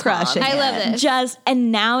Just Dance crushing Moms. I love this. And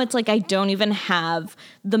now it's I don't even have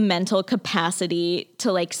the mental capacity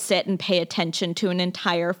to sit and pay attention to an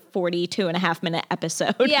entire 42.5-minute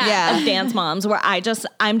episode Yeah. of Dance Moms where I'm just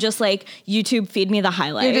YouTube, feed me the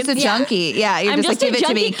highlights. You're just a junkie. Yeah, you're I'm just a give it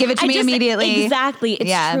to me. junkie. Give it to me immediately. Exactly. It's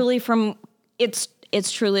Yeah. truly it's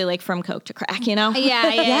truly from coke to crack, Yeah.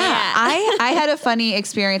 I had a funny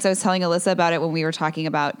experience. I was telling Alyssa about it when we were talking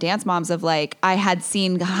about Dance Moms of I had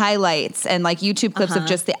seen highlights and YouTube clips of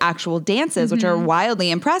just the actual dances, which are wildly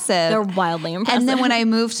impressive. They're wildly impressive. And then when I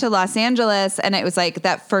moved to Los Angeles and it was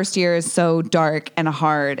that first year is so dark and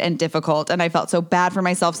hard and difficult. And I felt so bad for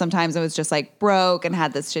myself sometimes. I was just broke and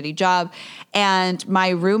had this shitty job. And my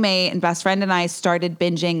roommate and best friend and I started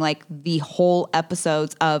binging the whole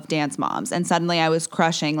episodes of Dance Moms. And suddenly I was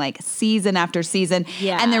crushing season after season.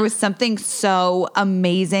 Yeah. And there was something so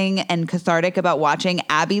amazing and cathartic about watching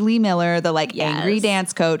Abby Lee Miller, the angry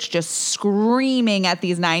dance coach, just screaming at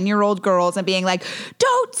these 9-year-old girls and being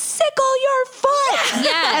don't sickle your foot.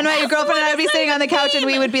 Yeah. And my girlfriend and I would be sitting on the couch and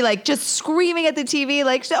we would be just screaming at the TV, oh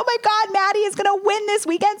my God, Maddie is going to win this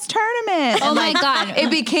weekend's tournament. Oh And, my God.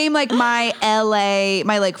 It became my LA,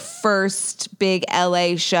 my first big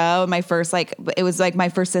LA show. My first, it was my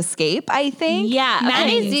first escape, I think. Yeah.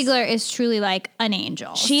 Maddie Ziegler is truly an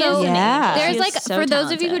angel. She is an Yeah. angel. There's She is so for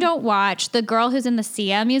those of you who talented. don't watch, the girl who's in the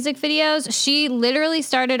Sia music videos, she literally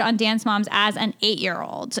started on Dance Moms as an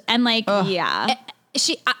 8-year-old. And Yeah.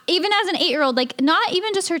 she, even as an 8-year-old, like not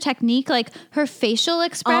even just her technique, like her facial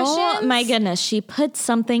expressions. Oh my goodness, she put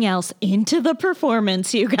something else into the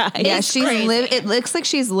performance, you guys. Yeah, she's lived. It looks like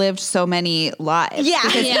she's lived so many lives. Yeah.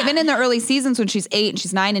 Because Yeah. even in the early seasons when she's 8 and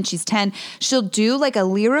she's 9 and she's 10, she'll do like a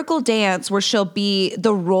lyrical dance where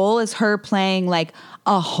the role is her playing like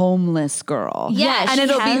a homeless girl. Yeah, and she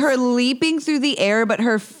it'll be has- her leaping through the air, but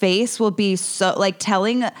her face will be so like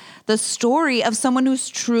telling the story of someone who's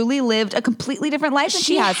truly lived a completely different life than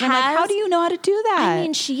she has. And I'm like, has- how do you know how to do that? I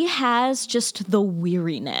mean, she has just the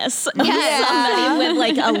weariness of somebody with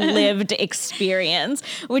like a lived experience,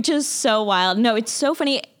 which is so wild. No, it's so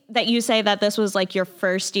funny that you say that this was like your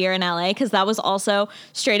first year in LA, because that was also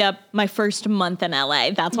straight up my first month in LA.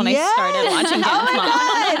 That's when I started watching Dance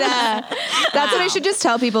Mom. God. That's what I should just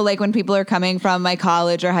tell people, like when people are coming from my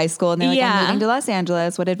college or high school and they're like, Yeah. I'm moving to Los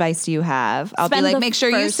Angeles. What advice do you have? I'll Spend be like, the make sure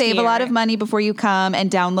you first save a lot year. of money before you come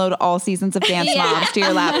and download all seasons of Dance Moms to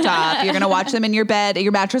your laptop. You're going to watch them in your bed,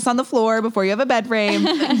 your mattress on the floor before you have a bed frame.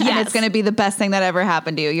 And it's going to be the best thing that ever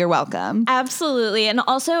happened to you. You're welcome. Absolutely. And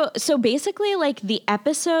also, so basically, like the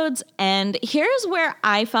episodes end. Here's where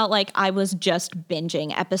I felt like I was just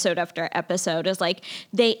binging episode after episode, is like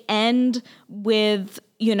they end with,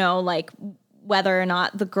 you know, like whether or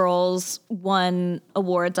not the girls won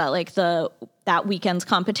awards at like that weekend's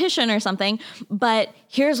competition or something. But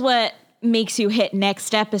here's what makes you hit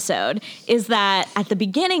next episode is that at the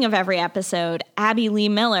beginning of every episode, Abby Lee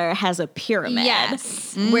Miller has a pyramid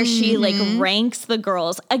Yes. where she like ranks the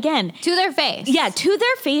girls again. To their face. Yeah, to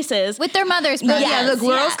their faces. With their mothers. Yeah, the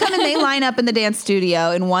girls come and they line up in the dance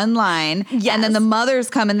studio in one line. Yes. And then the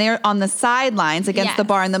mothers come and they're on the sidelines against the Yes.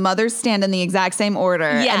 bar, and the mothers stand in the exact same order.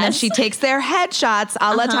 And then Yes. she takes their headshots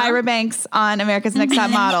a la Tyra Banks on America's Next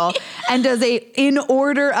Top Model and does in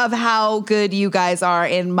order of how good you guys are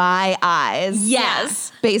in my eyes.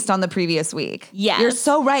 Yes. Based on the previous week. Yes. You're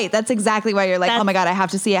so right. That's exactly why you're like, oh my God, I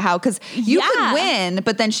have to see it how. Because you could Yeah. win,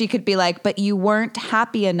 but then she could be like, but you weren't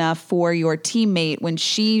happy enough for your teammate when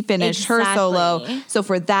she finished her solo. Exactly. So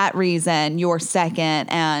for that reason, you're second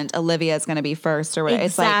and Olivia is going to be first or whatever.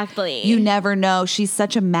 Exactly. It's like, you never know. She's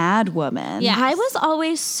such a mad woman. Yeah. I was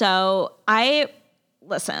always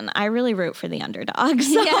I really root for the underdog.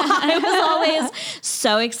 So I was always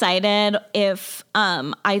so excited if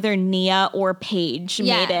either Nia or Paige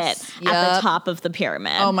made it Yes. at the top of the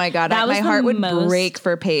pyramid. Oh my God. That was my the heart would most- break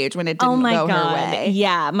for Paige when it didn't Oh my go God. her way.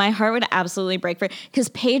 Yeah, my heart would absolutely break for because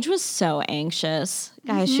Paige was so anxious.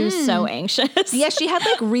 Guys, she was so anxious. Yeah, she had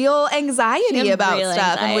like real anxiety had about real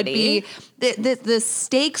stuff and would be the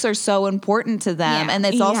stakes are so important to them, Yeah. and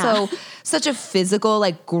it's also such a physical,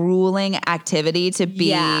 like grueling activity to be.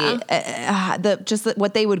 Yeah.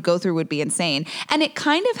 What they would go through would be insane, and it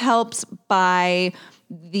kind of helps by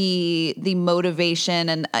the motivation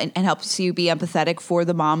and helps you be empathetic for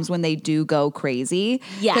the moms when they do go crazy.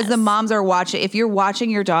 Yes. Because the moms are watching. If you're watching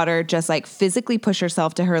your daughter just like physically push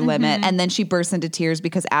herself to her limit, and then she bursts into tears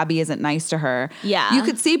because Abby isn't nice to her. Yeah. You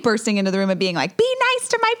could see bursting into the room and being like, "Be nice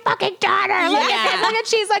to my fucking daughter. Look at this. Look at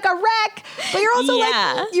she's like a wreck." But you're also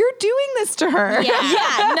Yeah. like, you're doing this to her.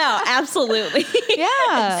 Yeah, no, absolutely.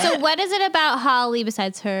 Yeah. So what is it about Holly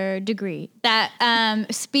besides her degree that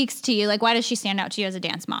speaks to you? Like, why does she stand out to you as a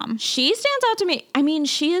dance mom? She stands out to me. I mean,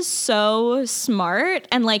 she is so smart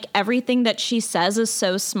and like everything that she says is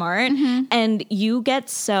so smart. And you get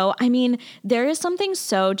there is something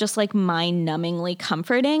so just like mind-numbingly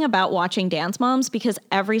comforting about watching Dance Moms because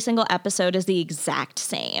every single episode is the exact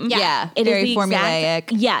same. Yeah. It is Very the formulaic.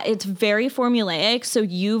 Yeah, it's very formulaic. So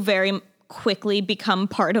you very quickly become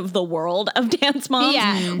part of the world of Dance Moms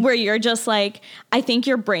Yeah. where you're just like, I think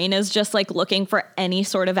your brain is just like looking for any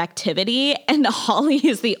sort of activity. And Holly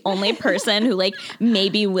is the only person who like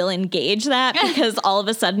maybe will engage that because all of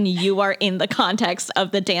a sudden you are in the context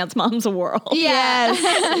of the Dance Moms world. Yes.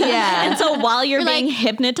 Yeah. And so while you're being like-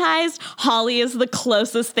 hypnotized, Holly is the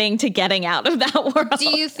closest thing to getting out of that world.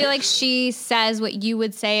 Do you feel like she says what you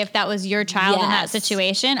would say if that was your child in that Yes.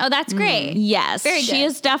 situation? Oh, that's great. Yes, Very she good.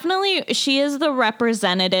 is definitely she is the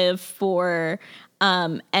representative for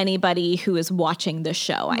anybody who is watching the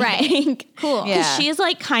show. I Right. think Cool. Yeah. she is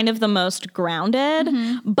like kind of the most grounded,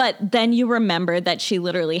 but then you remember that she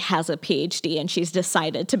literally has a PhD and she's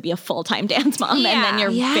decided to be a full-time dance mom, and then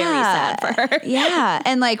you're very sad for her. Yeah.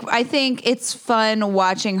 And like, I think it's fun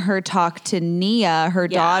watching her talk to Nia, her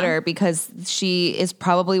daughter, because she is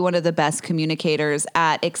probably one of the best communicators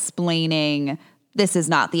at explaining this is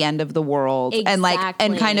not the end of the world. And like,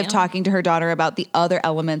 and kind of Exactly. talking to her daughter about the other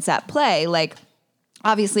elements at play. Like,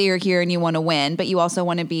 obviously you're here and you want to win, but you also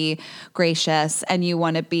want to be gracious and you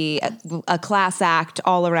want to be a class act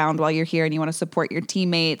all around while you're here and you want to support your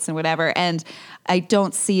teammates and whatever. And I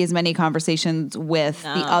don't see as many conversations with the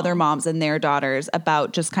other moms and their daughters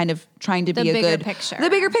about just kind of trying to be a good picture. The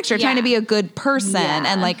bigger picture, trying to be a good person. Yeah.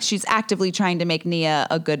 And like she's actively trying to make Nia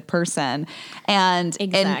a good person. And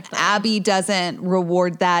Abby doesn't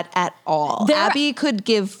reward that at all. Abby could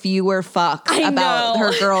give fewer fucks about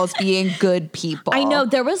her girls being good people. I know.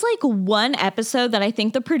 There was like one episode that I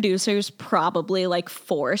think the producers probably like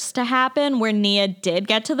forced to happen where Nia did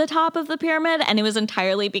get to the top of the pyramid. And it was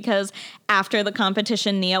entirely because after the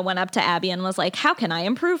competition, Nia went up to Abby and was like, how can I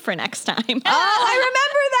improve for next time? Oh, I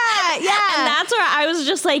remember that. Yeah. And that's where I was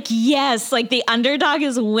just like, yes, like the underdog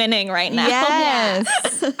is winning right now. Yes.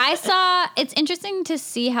 It's interesting to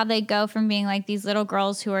see how they go from being like these little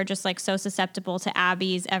girls who are just like so susceptible to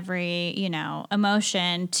Abby's every,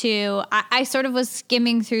 emotion to, I sort of was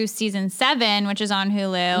skimming through season 7, which is on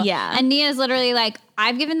Hulu. Yeah. And Nia's literally like,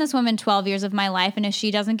 I've given this woman 12 years of my life, and if she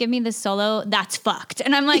doesn't give me this solo, that's fucked.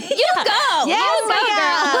 And I'm like, you go. Yes, you go,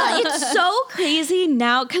 girl. Well, it's so crazy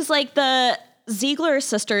now because like the Ziegler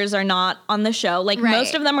sisters are not on the show. Like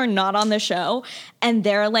most of them are not on the show. And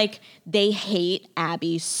they're like, they hate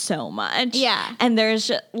Abby so much. Yeah. And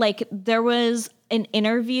there was an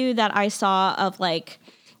interview that I saw of like,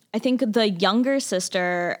 I think the younger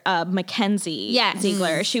sister, Mackenzie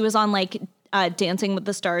Ziegler, she was on like Dancing with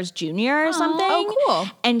the Stars Junior or something. Oh,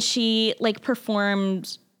 cool. And she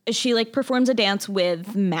performs a dance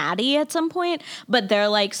with Maddie at some point, but they're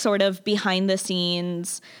like sort of behind the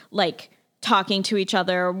scenes, like talking to each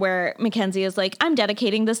other where Mackenzie is like, I'm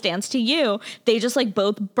dedicating this dance to you. They just like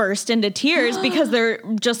both burst into tears because they're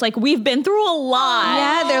just like, we've been through a lot.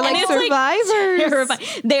 Yeah, they're like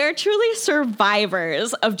survivors. They're truly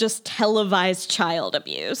survivors of just televised child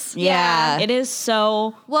abuse. Yeah. It is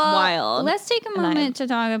so wild. Let's take a moment to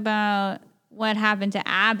talk about what happened to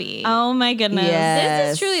Abby. Oh my goodness. Yes.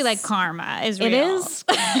 This is truly like karma is real. It is.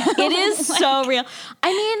 It is so real.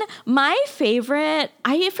 I mean, my favorite,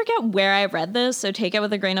 I forget where I read this, so take it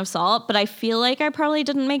with a grain of salt, but I feel like I probably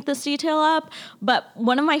didn't make this detail up, but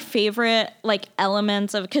one of my favorite like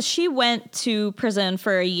elements of, because she went to prison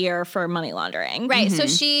for a year for money laundering. Right. So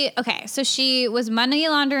she was money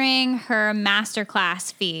laundering her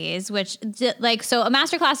masterclass fees, which so a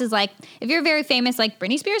masterclass is like, if you're very famous, like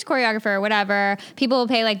Britney Spears choreographer or whatever, people will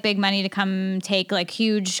pay like big money to come take like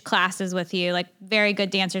huge classes with you. Like very good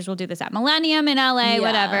dancers will do this at Millennium in LA,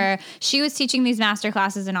 whatever. She was teaching these master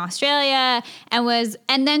classes in Australia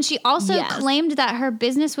and then she also claimed that her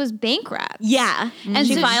business was bankrupt. Yeah. And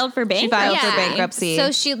she filed for bankruptcy.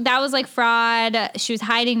 So that was like fraud. She was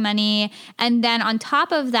hiding money. And then on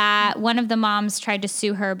top of that, one of the moms tried to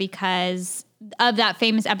sue her because of that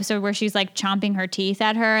famous episode where she's like chomping her teeth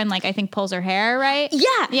at her and like I think pulls her hair, right?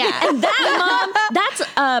 Yeah. And that mom,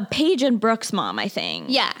 that's Paige and Brooke's mom, I think.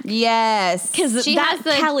 Yeah. Yes. Because She has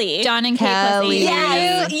the Kelly. John and Kate Kelly.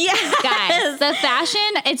 plus Yes. Guys, the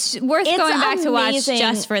fashion, it's worth going back to watch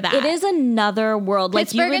just for that. It is another world.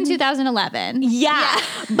 Pittsburgh in 2011. Yeah.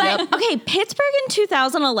 But okay, Pittsburgh in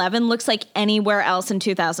 2011 looks like anywhere else in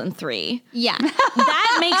 2003. Yeah.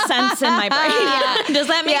 That makes sense in my brain. Does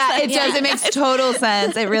that make sense? It does. It makes total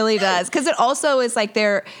sense. It really does. Because it also is like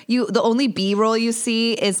the only B-roll you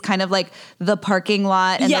see is kind of like the parking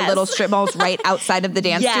lot and the little strip malls right outside of the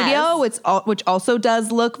dance studio, which also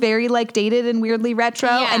does look very like dated and weirdly retro.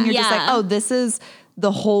 And you're just like, oh, this is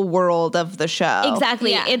the whole world of the show.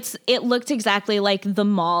 Exactly. Yeah. It looked exactly like the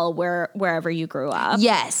mall wherever you grew up.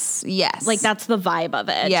 Yes. Like that's the vibe of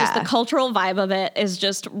it. Yeah. Just the cultural vibe of it is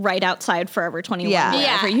just right outside Forever 21. Yeah.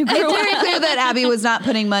 Wherever you grew It's up. very clear that Abby was not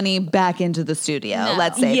putting money back into the studio.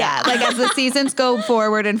 Let's say that. Like as the seasons go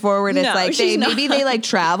forward and forward, it's like maybe they like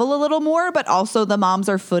travel a little more, but also the moms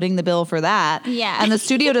are footing the bill for that. Yeah. And the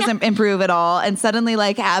studio doesn't improve at all. And suddenly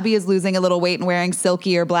like Abby is losing a little weight and wearing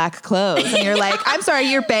silkier black clothes. And you're like, I'm sorry,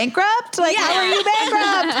 you're bankrupt? Like, how are you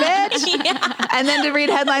bankrupt, bitch? Yeah. And then to read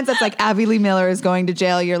headlines that's like, Abby Lee Miller is going to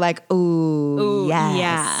jail. You're like, ooh, yes.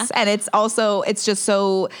 Yeah. And it's just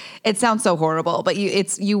so, it sounds so horrible, but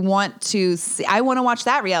you want to see, I want to watch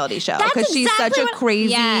that reality show because she's exactly such a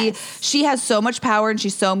crazy, she has so much power and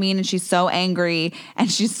she's so mean and she's so angry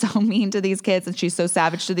and she's so mean to these kids and she's so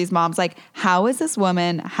savage to these moms. Like, how is this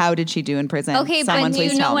woman, how did she do in prison? Okay, Someone but do you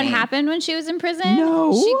please know tell what me. happened when she was in prison?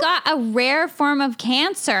 No. She got a rare form of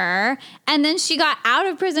cancer, and then she got out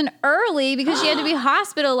of prison early because she had to be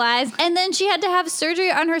hospitalized, and then she had to have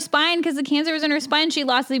surgery on her spine because the cancer was in her spine. She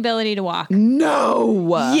lost the ability to walk.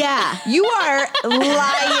 No. Yeah. You are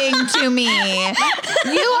lying to me.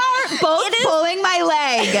 You are both pulling my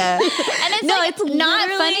leg. And it's not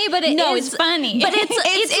funny, but it is funny. But it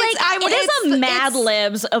is a Mad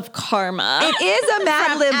Libs of karma. It is a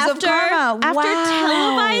Mad Libs of karma. After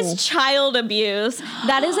televised child abuse,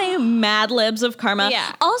 that is a Mad Libs of karma.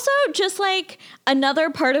 Yeah. Also, just like another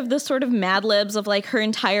part of this sort of Mad Libs of like her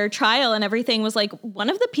entire trial and everything was like one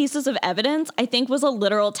of the pieces of evidence, I think, was a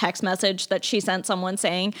literal text message that she sent someone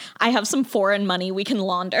saying, I have some foreign money we can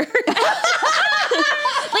launder.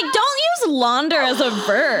 Like, don't use launder as a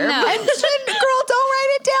verb. No. Girl, don't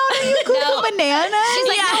write it down. Are you Google banana? She's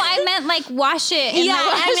like, no, I meant like wash it in the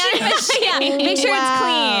washing machine. Make sure it's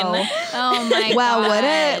Wow. clean. Oh my Wow,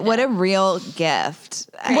 God. what a real gift.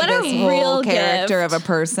 What a this whole real character gift. of a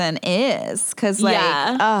person is. Because like,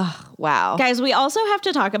 Yeah. oh, wow. Guys, we also have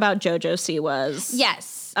to talk about JoJo Siwa's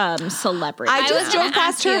Yes. celebrity. I was just drove gonna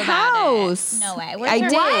past ask you her about it. house. No way. Where's I her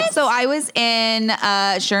did. house? So I was in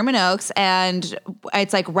Sherman Oaks, and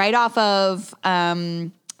it's like right off of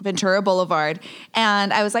Ventura Boulevard.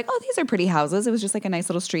 And I was like, oh, these are pretty houses. It was just like a nice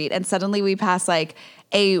little street. And suddenly we passed like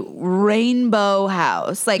a rainbow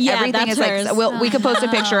house. Like Yeah, everything that's is hers. like, we could post a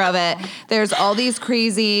picture of it. There's all these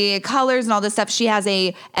crazy colors and all this stuff. She has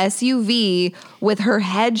a SUV with her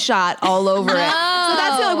headshot all over it. So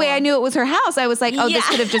that's the only way I knew it was her house. I was like, oh, this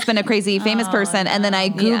could have just been a crazy famous person. And then I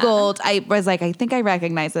Googled, I was like, I think I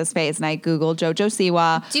recognize this face. And I Googled JoJo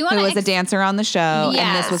Siwa, Do you who wanna was a dancer on the show. And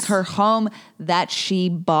Yes. this was her home that she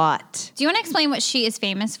bought. Do you want to explain what she is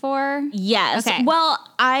famous for? Yes. Okay. Well,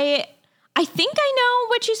 I think I know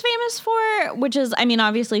what she's famous for, which is, I mean,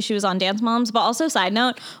 obviously she was on Dance Moms, but also side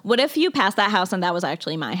note, what if you passed that house and that was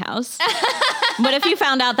actually my house? What if you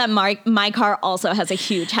found out that my car also has a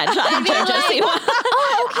huge headshot of JoJo Siwa?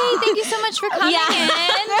 Oh, okay. Thank you so much for coming in.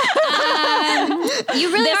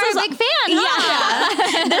 You really are a big fan, huh?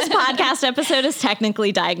 Yeah. This podcast episode is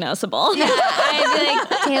technically diagnosable. I'd be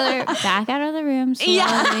like, Taylor, back out of the room slowly.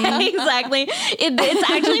 Yeah, exactly. It's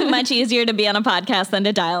actually much easier to be on a podcast than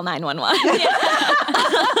to dial 911.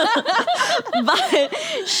 But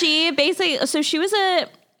she basically, so she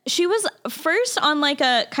was first on like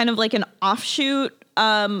a kind of like an offshoot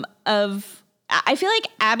of, I feel like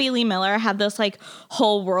Abby Lee Miller had this like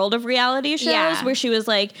whole world of reality shows where she was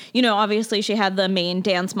like, you know, obviously she had the main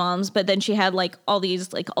Dance Moms, but then she had like all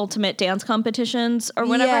these like ultimate dance competitions or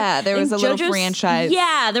whatever. Yeah, there was a little franchise.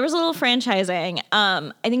 Yeah, there was a little franchising.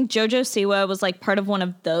 I think JoJo Siwa was like part of one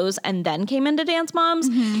of those and then came into Dance Moms.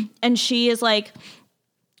 And she is like,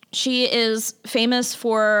 she is famous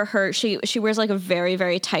for her, she wears like a very,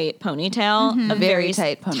 very tight ponytail. A Very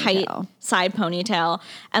tight ponytail. Side ponytail.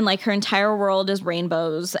 And like her entire world is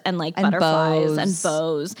rainbows and like And butterflies bows. and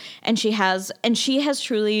bows. And she has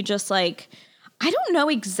truly just like, I don't know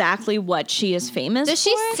exactly what she is famous Does for.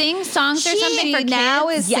 she sing songs or something for She kids? now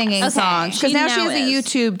is singing Okay. songs because She now she now has a is.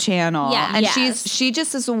 YouTube channel. Yeah. And Yes. she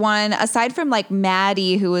just is the one, aside from like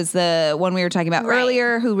Maddie, who was the one we were talking about Right.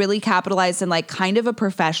 earlier, who really capitalized in like kind of a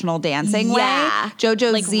professional dancing Yeah. way.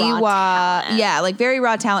 JoJo Like raw Siwa, talent. yeah, like very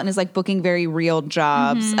raw talent and is like booking very real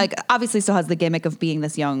jobs. Like obviously still has the gimmick of being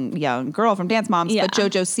this young girl from Dance Moms, Yeah. but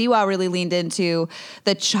JoJo Siwa really leaned into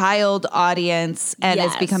the child audience and is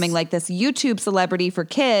Yes. becoming like this YouTube celebrity for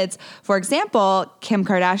kids. For example, Kim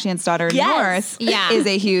Kardashian's daughter Yes. North Yeah. is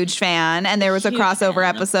a huge fan, and there was a Huge crossover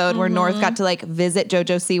fan. episode where North got to like visit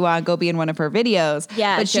JoJo Siwa and go be in one of her videos.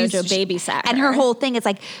 Yeah, she's- JoJo babysat and her her. whole thing is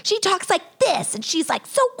like she talks like this, and she's like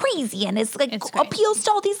so crazy, and it's like It's great. appeals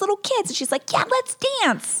to all these little kids, and she's like, yeah, let's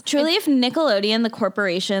dance. Truly, if Nickelodeon, the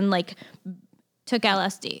corporation, like, Took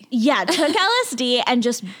LSD. took LSD and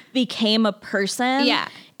just became a person, Yeah.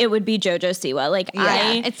 it would be JoJo Siwa. Like,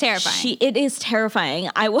 it's terrifying. It is terrifying.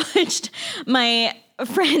 I watched, my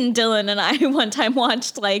friend Dylan and I one time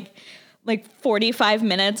watched like 45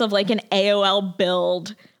 minutes of like an AOL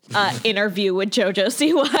build interview with JoJo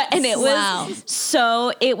Siwa, and it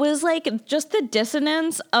was it was like just the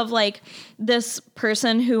dissonance of like this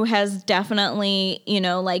person who has definitely, you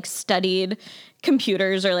know, like studied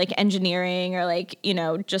computers or like engineering or like, you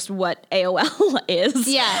know, just what AOL is.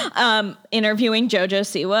 Yeah. Interviewing JoJo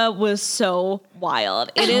Siwa was so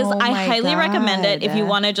wild. It is. Oh I my highly recommend it if you God.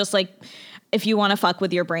 want to just like, if you want to fuck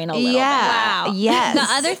with your brain a little Yeah. Wow. Yes.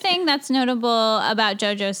 The other thing that's notable about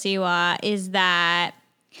JoJo Siwa is that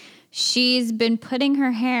she's been putting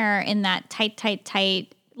her hair in that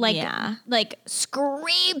tight, like, Yeah. like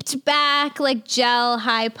scraped back, like gel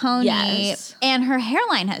high pony. Yes. And her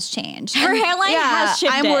hairline has changed. bit. Her hairline Yeah, has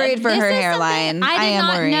shifted. I'm worried for This her is hairline. something I did am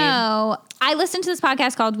not worried. know. I listened to this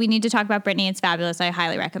podcast called "We Need to Talk About Britney." It's fabulous. I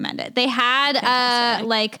highly recommend it. They had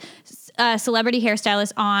like a celebrity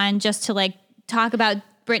hairstylist on just to like talk about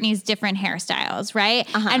Britney's different hairstyles, right?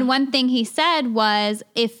 And one thing he said was,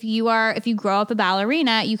 if you grow up a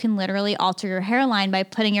ballerina, you can literally alter your hairline by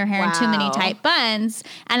putting your hair in too many tight buns.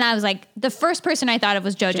 And I was like, the first person I thought of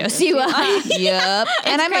was JoJo Siwa. Yep.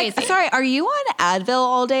 And I'm crazy. like, sorry, are you on Advil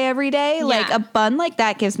all day, every day? Like a bun like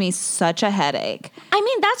that gives me such a headache. I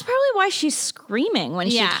mean, that's probably why she's screaming when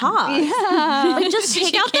she Yeah. talks. Yeah. Like, just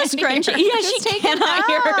take out the scrunchie. Yeah, she cannot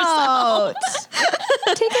hear herself.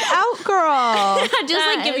 Take it out, girl. Just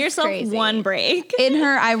like give yourself one break.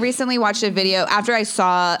 I recently watched a video after I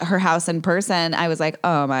saw her house in person. I was like,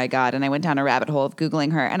 oh my God. And I went down a rabbit hole of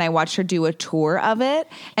Googling her, and I watched her do a tour of it.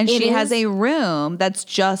 And she has a room that's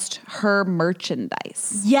just her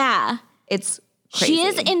merchandise. Yeah. It's crazy.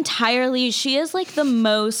 She is like the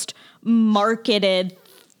most marketed,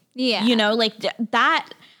 you know, like that.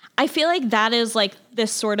 I feel like that is like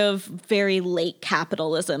this sort of very late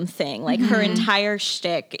capitalism thing. Like her entire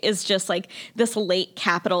shtick is just like this late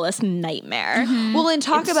capitalist nightmare. Well, and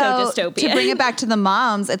talk It's about, so dystopian. to bring it back to the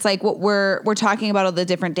moms, it's like what we're talking about all the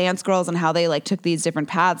different dance girls and how they like took these different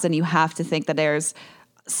paths, and you have to think that there's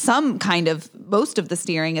some kind of, most of the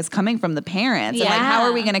steering is coming from the parents. And like, how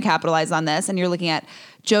are we going to capitalize on this? And you're looking at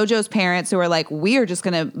JoJo's parents who are like, we are just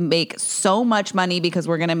going to make so much money because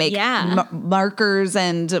we're going to make markers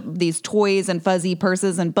and these toys and fuzzy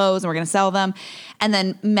purses and bows, and we're going to sell them. And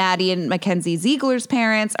then Maddie and Mackenzie Ziegler's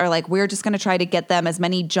parents are like, we're just going to try to get them as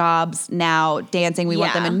many jobs now dancing. We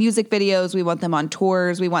want them in music videos. We want them on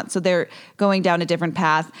tours. So they're going down a different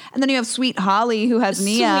path. And then you have Sweet Holly who has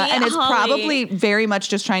Nia and is probably very much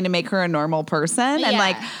just trying to make her a normal person. And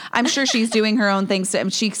like, I'm sure she's doing her own things.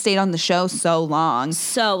 She stayed on the show so long.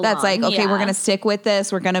 That's like, okay, we're going to stick with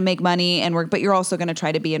this. We're going to make money, but you're also going to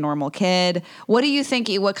try to be a normal kid. What do you think?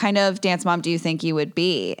 What kind of dance mom do you think you would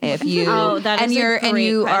be if you?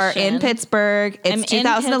 You are in Pittsburgh. It's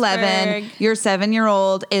 2011. Your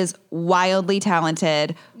 7-year-old is wildly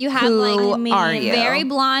talented. You have are you? Very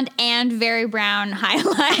blonde and very brown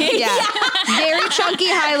highlights. Very chunky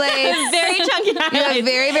highlights. Very chunky highlights. You have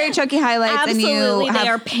very, very chunky highlights. Absolutely, and they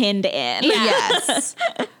are pinned in. Yes.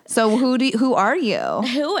 So who are you?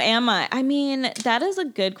 Who am I? I mean, that is a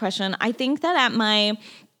good question. I think that at my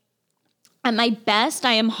best,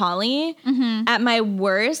 I am Holly. Mm-hmm. At my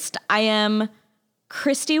worst, I am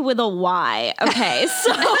Christy with a Y. Okay,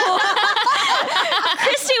 so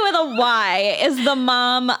Christy with a Y is the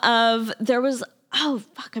mom of,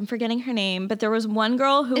 I'm forgetting her name, but there was one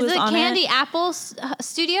girl who was on Candy Apple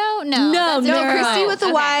Studio? No. Christy with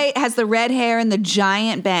the Y has the red hair and the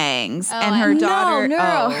giant bangs, and her daughter.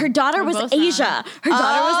 Her daughter was Asia.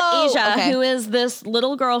 Okay. Who is this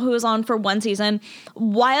little girl who was on for one season,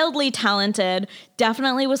 wildly talented.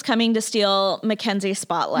 Definitely was coming to steal Mackenzie's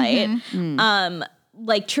spotlight. Mm-hmm.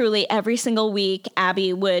 Like truly, every single week,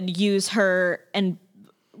 Abby would use her and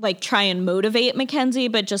like try and motivate Mackenzie,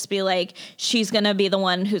 but just be like, she's going to be the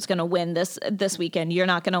one who's going to win this weekend. You're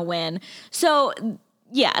not going to win. So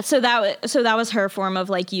that was her form of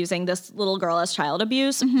like using this little girl as child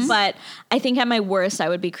abuse. Mm-hmm. But I think at my worst, I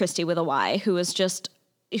would be Christy with a Y,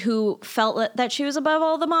 who felt that she was above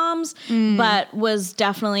all the moms, but was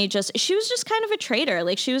definitely she was just kind of a traitor.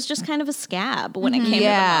 Like she was just kind of a scab when it came to the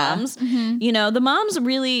moms. Mm-hmm. You know, the moms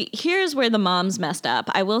here's where the moms messed up.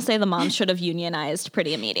 I will say the moms should have unionized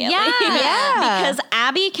pretty immediately. Yeah. Because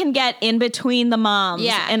Abby can get in between the moms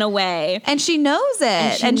in a way. And she knows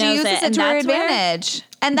it. And she uses it to her advantage.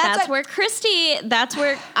 And that's where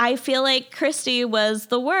I feel like Christy was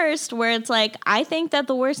the worst, where it's like, I think that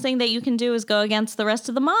the worst thing that you can do is go against the rest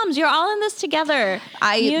of the moms. You're all in this together.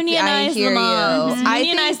 Unionize the moms.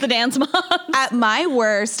 Unionize the dance moms. At my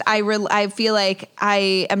worst, I feel like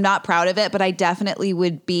I am not proud of it, but I definitely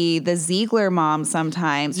would be the Ziegler mom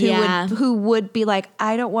sometimes who would be like,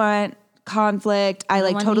 I don't want conflict. I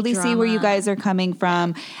like totally see where you guys are coming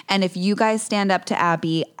from. And if you guys stand up to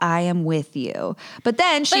Abby, I am with you. But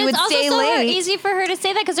then she would stay late. It's easy for her to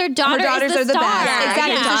say that because her daughters are the star. best.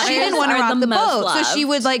 Exactly. Yeah. So she didn't want to rock the boat. Loved. So she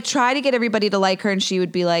would like try to get everybody to like her, and she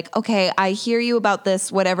would be like, okay, I hear you about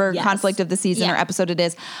this, whatever conflict of the season or episode it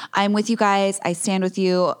is. I'm with you guys. I stand with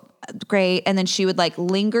you. Great. And then she would like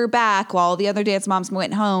linger back while all the other dance moms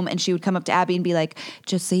went home, and she would come up to Abby and be like,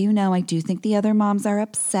 just so you know, I do think the other moms are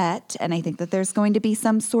upset, and I think that there's going to be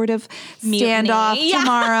some sort of standoff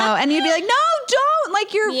tomorrow. And you'd be like, no, don't.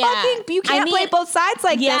 like you're Yeah. fucking. You can't play both sides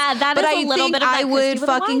like this. Yeah, that but is I a little think bit of I that would Christy with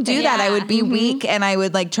a Y fucking do thing. that. I Yeah. would be weak, and I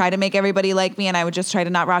would like try to make everybody like me, and I would just try to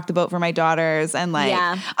not rock the boat for my daughters. And like,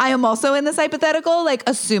 Yeah. I am also in this hypothetical, like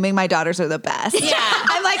assuming my daughters are the best. Yeah.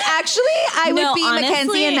 I'm like, actually, I would No, be honestly-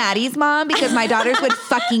 Mackenzie and Maddie's mom because my daughters would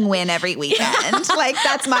fucking win every weekend. Like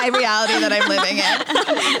that's my reality that I'm living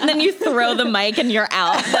in. And then you throw the mic and you're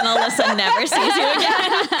out. Then Alyssa never sees you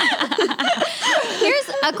again. Here's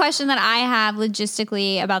a question that I have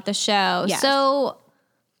logistically about the show. Yes. So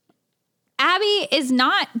Abby is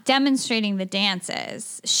not demonstrating the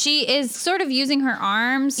dances. She is sort of using her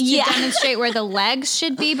arms to Yeah. demonstrate where the legs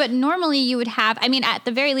should be. But normally you would have, I mean, at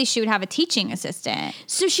the very least, she would have a teaching assistant.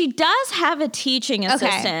 So she does have a teaching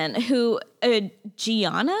assistant who,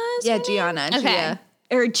 Gianna? is her name? Gianna. Okay.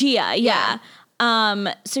 Or Gia, yeah.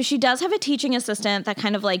 So she does have a teaching assistant that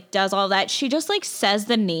kind of like does all that. She just like says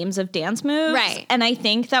the names of dance moves. Right. And I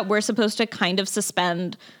think that we're supposed to kind of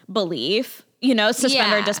suspend belief,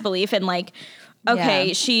 suspend our Yeah. disbelief and like, okay,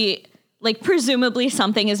 Yeah. she like presumably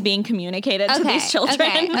something is being communicated to Okay, these children.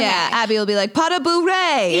 okay. Yeah, Abby will be like, Pata Boo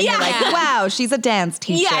Ray. And you're like, Yeah. wow, she's a dance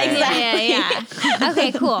teacher. Yeah, exactly. Yeah.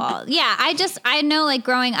 Okay, cool. Yeah, I know like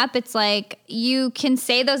growing up, it's like you can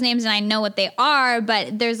say those names and I know what they are,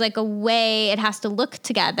 but there's like a way it has to look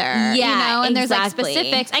together. Yeah, and there's like exactly.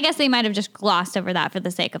 specifics. I guess they might have just glossed over that for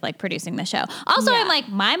the sake of like producing the show. Also, Yeah. I'm like,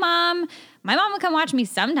 my mom would come watch me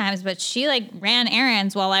sometimes, but she like ran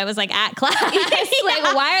errands while I was like at class.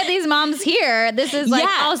 Like, why are these moms here? This is like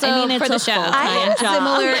also it's for the a show. full-time I had a job.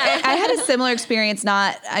 I had a similar experience,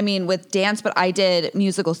 with dance, but I did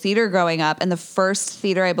musical theater growing up. And the first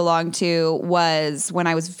theater I belonged to was when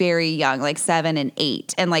I was very young, like 7 and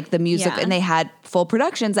 8. And like the music, Yeah. and they had full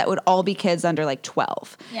productions that would all be kids under like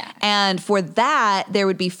 12. Yeah. And for that, there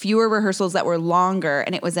would be fewer rehearsals that were longer.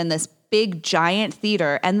 And it was in this big giant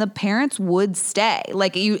theater, and the parents would stay.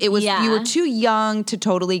 Like you were too young to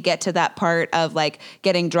totally get to that part of like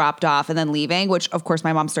getting dropped off and then leaving, which of course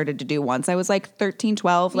my mom started to do once I was like 13,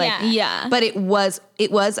 12. Like, Yeah. But it was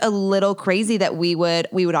a little crazy that we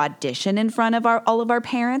would audition in front of all of our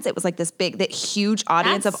parents. It was like this that huge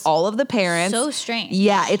audience That's of all of the parents. so strange.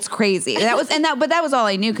 Yeah, it's crazy. But that was all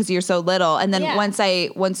I knew because you're so little. And then Yeah. once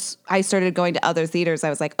I started going to other theaters, I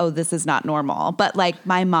was like, oh, this is not normal. But like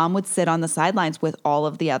my mom would sit on the sidelines with all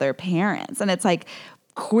of the other parents, and it's like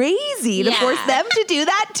crazy to Yeah. force them to do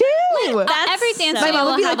that too. Every dance My studio mom would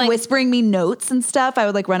will be have, like whispering me notes and stuff. I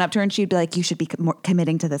would like run up to her and she'd be like, "You should be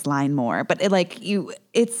committing to this line more." But it's in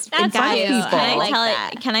That's front of cute. people. Can I like tell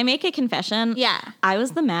that. Can I make a confession? Yeah. I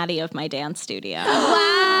was the Maddie of my dance studio.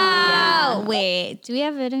 Wow. Wait, do we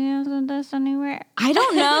have videos of this anywhere? I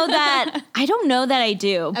don't know that I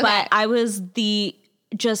do, Okay. but I was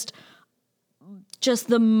just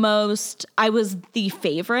the most, I was the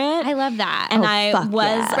favorite. I love that. and Oh, I fuck was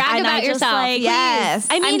yeah. Brag and about I just, yourself, like, please. Yes.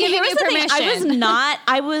 I mean, I'm giving here's you the thing. permission.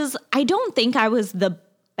 I don't think I was the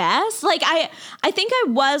best. Like I think I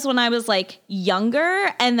was when I was like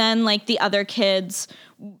younger, and then like the other kids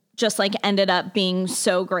just like ended up being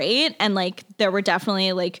so great, and like there were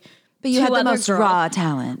definitely like But you two had the other most girls. raw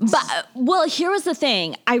talent. But well, here was the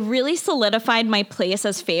thing. I really solidified my place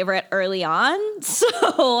as favorite early on.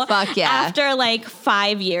 So Fuck yeah. after like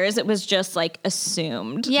 5 years, it was just like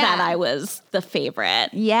assumed Yeah. that I was the favorite.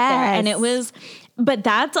 Yes. there. And it was, but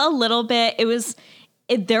that's a little bit,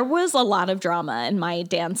 there was a lot of drama in my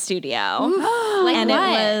dance studio. Like And what?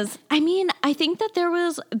 it was, I think that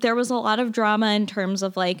there was a lot of drama in terms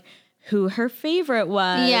of like who her favorite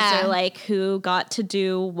was, Yeah. or like who got to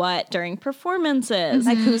do what during performances.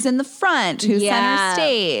 like who's in the front, who's Yeah. center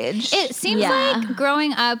stage. It seems Yeah. like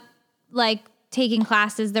growing up, like taking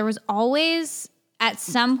classes, there was always at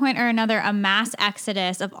some point or another a mass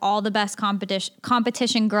exodus of all the best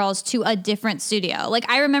competition girls to a different studio. Like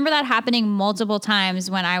I remember that happening multiple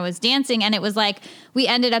times when I was dancing, and it was like we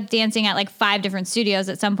ended up dancing at like 5 different studios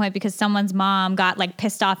at some point because someone's mom got like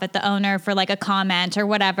pissed off at the owner for like a comment or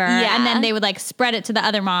whatever. Yeah. And then they would like spread it to the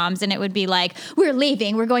other moms, and it would be like, we're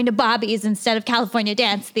leaving, we're going to Bobby's instead of California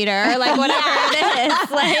Dance Theater, or like whatever it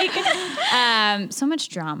is. Like so much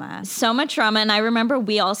drama. So much drama. And I remember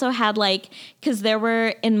we also had like, because there were,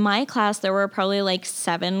 in my class, there were probably like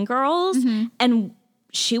 7 girls. And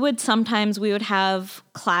we would have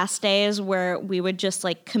class days where we would just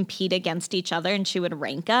like compete against each other, and she would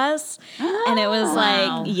rank us. And it was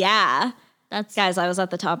Wow. like, yeah. That's Guys, I was at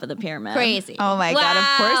the top of the pyramid. crazy. Oh my God, of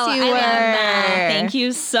course you I were. love that. Thank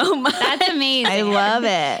you so much. That's amazing. I love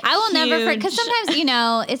it. I will never forget, because Huge.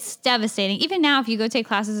 sometimes, it's devastating. Even now, if you go take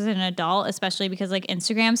classes as an adult, especially because like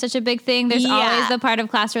Instagram's such a big thing, there's always the part of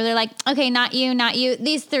class where they're like, okay, not you,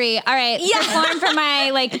 these three. All right, perform for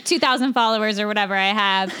my like 2,000 followers or whatever I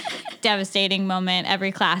have. Devastating moment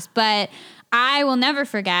every class. But I will never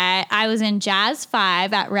forget, I was in Jazz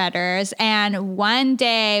 5 at Redders, and one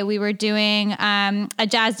day we were doing a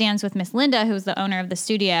jazz dance with Miss Linda, who's the owner of the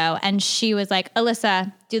studio, and she was like,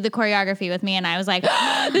 Alyssa, do the choreography with me. And I was like, this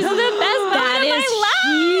is the best moment of my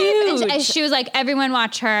life. And she was like, everyone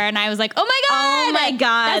watch her. And I was like, oh my God. Oh my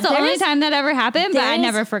God. That's the only time that ever happened, but I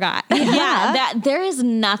never forgot. Yeah, there is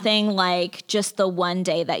nothing like just the one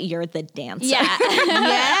day that you're the dancer. Yeah.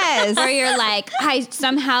 Yes. Where you're like, I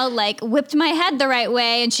somehow like whipped my head the right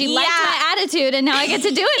way and she liked my attitude and now I get to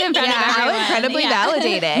do it in front of How everyone. incredibly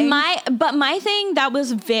validating. My thing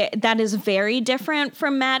that is very different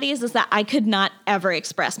from Maddie's is that I could not ever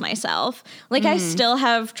express myself. Like I still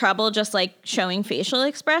have trouble just like showing facial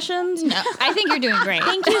expressions. No, I think you're doing great.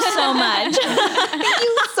 Thank you so much. Thank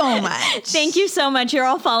you so much. Thank you so much. You're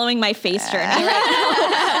all following my face journey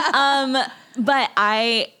right now. But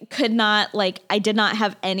I could not, I did not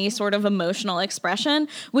have any sort of emotional expression,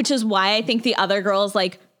 which is why I think the other girls,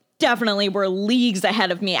 definitely were leagues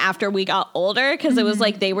ahead of me after we got older, because it was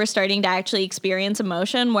like they were starting to actually experience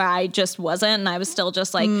emotion where I just wasn't, and I was still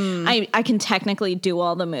just like, I can technically do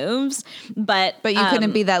all the moves, but you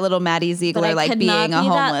couldn't be that little Maddie Ziegler, I could being not a be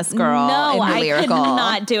homeless girl No, in the I lyrical. could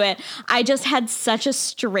not do it. I just had such a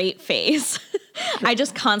straight face. I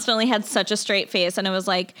just constantly had such a straight face, and it was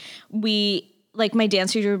like my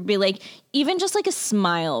dance teacher would be like, even just a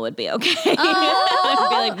smile would be okay. I'd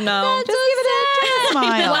be like, no. Just give it a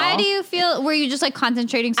smile. Why do you feel, were you just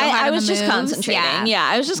concentrating so hard I on was the just moves? concentrating. Yeah,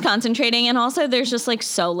 I was just concentrating. And also there's just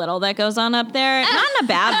so little that goes on up there. Not in a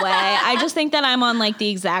bad way. I just think that I'm on the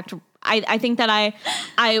exact, I think that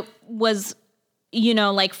I was,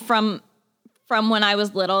 from when I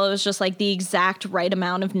was little, it was just the exact right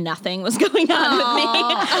amount of nothing was going on with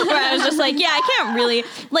me. Where I was just I can't really,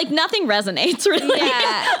 nothing resonates really.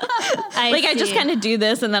 Yeah. I just kind of do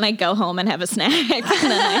this and then I go home and have a snack. And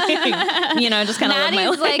then I, just kind of live my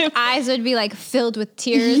Maddie's life. eyes would be filled with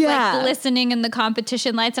tears, Yeah. glistening in the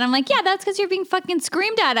competition lights. And I'm like, yeah, that's because you're being fucking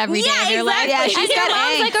screamed at every day of your life. Yeah, she's and your got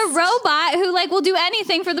mom's angst. a robot who will do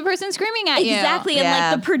anything for the person screaming at you. Exactly.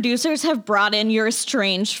 Yeah. And the producers have brought in your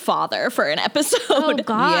estranged father for an episode. Oh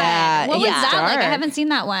God. Yeah, What was yeah. that like? I Dark. haven't seen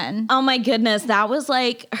that one. Oh my goodness. That was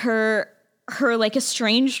her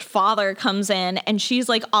estranged father comes in and she's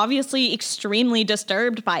obviously extremely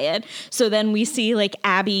disturbed by it. So then we see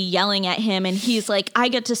Abby yelling at him and he's I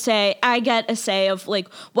get a say of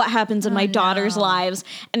what happens in my daughter's lives,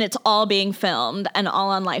 and it's all being filmed and all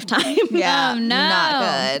on Lifetime. Oh, Yeah, no.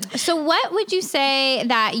 not good. So what would you say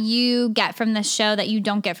that you get from this show that you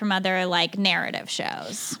don't get from other narrative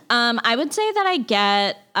shows? I would say that I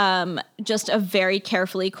get just a very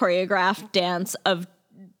carefully choreographed dance of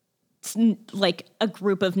a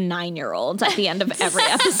group of 9-year-olds at the end of every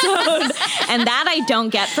episode. And that I don't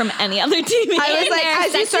get from any other TV. I was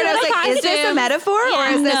as you started, I was is this a metaphor or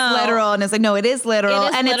is this No. literal? And it's no, it is literal. It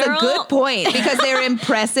is and literal. it's a good point because they're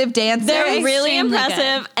impressive dancers. They're really Extremely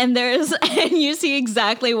impressive, and and you see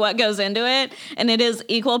exactly what goes into it, and it is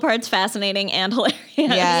equal parts fascinating and hilarious.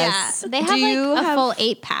 Yes. Yeah. They Do you have a have- full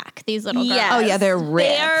 8-pack, these little girls. Yes. Oh yeah, they're ripped.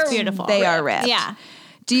 They are beautiful. They are ripped. Yeah.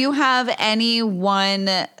 Do you have any one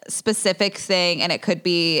specific thing, and it could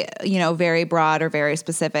be, very broad or very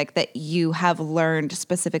specific, that you have learned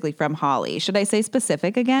specifically from Holly? Should I say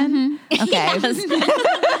specific again? Mm-hmm. Okay.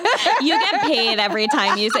 You get paid every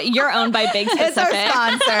time you say you're owned by Big Specific. It's our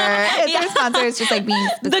sponsor. It's our sponsor. It's just being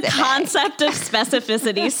specific. The concept of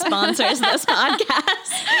specificity sponsors this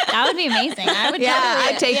podcast. That would be amazing. I would Yeah,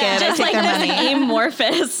 totally I'd take it. Just I'd take their this money.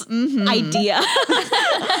 amorphous idea.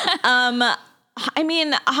 I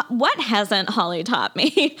mean, what hasn't Holly taught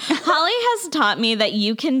me? Holly has taught me that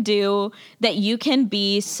you can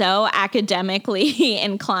be so academically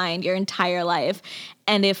inclined your entire life.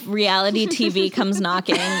 And if reality TV comes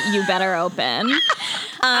knocking, you better open.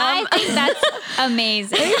 I think that's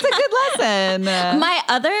amazing. It's a good lesson.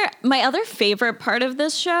 My other favorite part of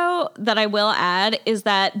this show that I will add is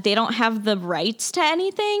that they don't have the rights to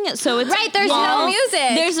anything. So it's Right, there's no music.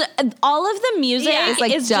 There's all of the music Yeah, it's,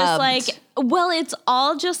 is dubbed. just it's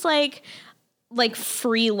all just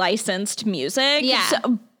free licensed music. Yeah.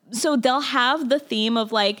 So they'll have the theme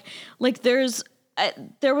of there's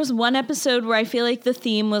there was one episode where I feel like the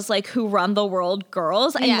theme was like Who Run the World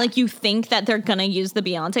Girls, and like you think that they're gonna use the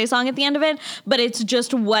Beyonce song at the end of it, but it's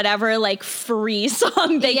just whatever like free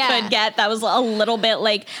song they could get that was a little bit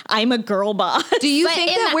like I'm a girl boss. Do you but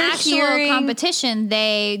think in that the we're actual hearing competition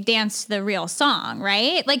they danced the real song,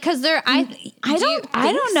 right? Like because they're I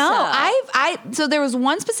don't know. So there was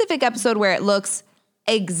one specific episode where it looks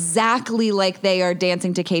exactly like they are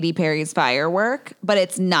dancing to Katy Perry's Firework, but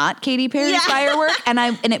it's not Katy Perry's Firework, and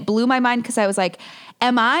it blew my mind because I was like,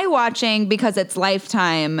 am I watching, because it's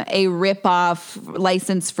Lifetime, a rip-off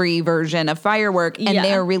license-free version of Firework, and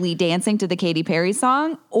they're really dancing to the Katy Perry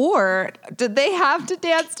song, or did they have to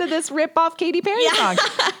dance to this rip-off Katy Perry song?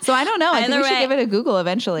 So I don't know. I think we should give it a Google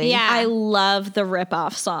eventually. Yeah, I love the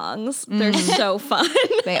rip-off songs. They're so fun.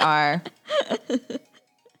 They are.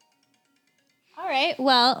 All right.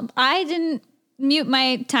 Well, I didn't mute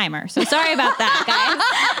my timer, so sorry about that,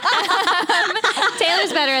 guys.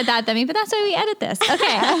 Taylor's better at that than me, but that's why we edit this.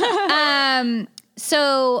 Okay.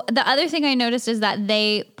 So the other thing I noticed is that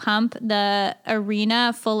they pump the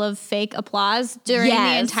arena full of fake applause during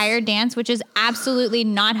the entire dance, which is absolutely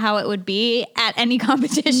not how it would be at any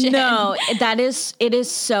competition. No, it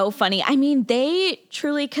is so funny. I mean, they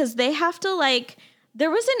truly, because they have to like. There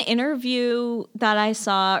was an interview that I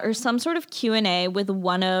saw, or some sort of Q&A with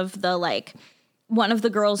one of the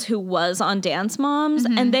girls who was on Dance Moms,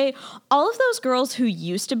 and all of those girls who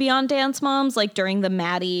used to be on Dance Moms, like during the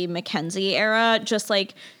Maddie McKenzie era, just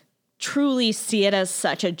like truly see it as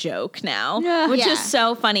such a joke now, which is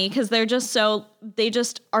so funny because they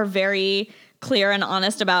just are very clear and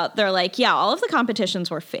honest about, they're like, yeah, all of the competitions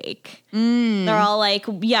were fake. They're all like,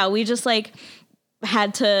 yeah, we just like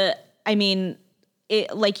had to, I mean,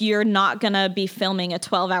 like you're not gonna be filming a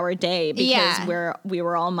 12-hour day because we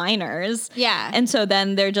were all minors. Yeah. And so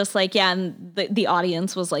then they're just like, yeah, and the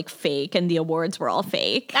audience was like fake and the awards were all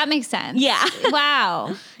fake. That makes sense. Yeah.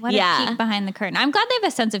 Wow. What a peek behind the curtain. I'm glad they have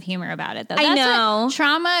a sense of humor about it though. I know.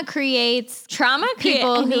 Trauma creates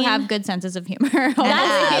people who have good senses of humor.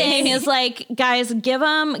 That's the thing is like, guys, give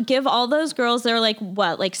all those girls, they're like,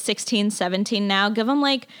 what, like 16, 17 now, give them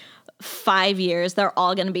like 5 years, they're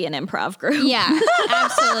all going to be an improv group. Yeah,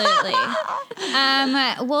 absolutely.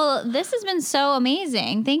 Well, this has been so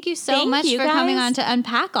amazing. Thank you so much for coming on to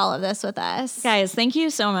unpack all of this with us. Guys, thank you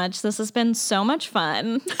so much. This has been so much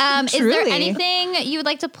fun. Is there anything you would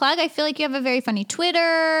like to plug? I feel like you have a very funny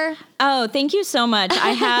Twitter. Oh, thank you so much.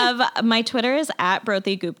 I have, my Twitter is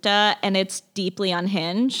 @BrothiGupta, and it's deeply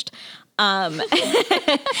unhinged. And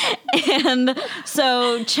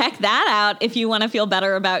so check that out if you want to feel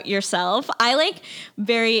better about yourself. I like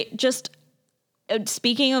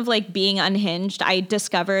speaking of like being unhinged, I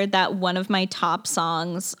discovered that one of my top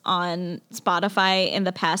songs on Spotify in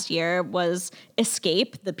the past year was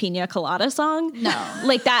Escape, the Pina Colada song. No.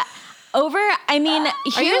 Like that. I mean,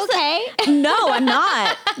 are you okay? No, I'm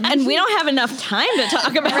not. And we don't have enough time to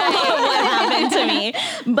talk about what happened to me.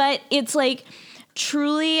 But it's like,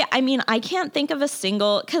 truly, I mean, I can't think of a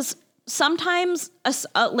single, because sometimes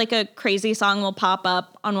like a crazy song will pop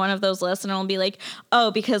up on one of those lists and it'll be like,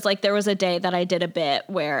 oh, because like there was a day that I did a bit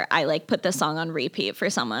where I like put this song on repeat for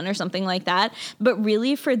someone or something like that. But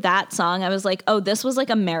really for that song, I was like, oh, this was like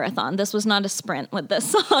a marathon. This was not a sprint with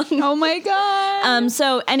this song. Oh my God.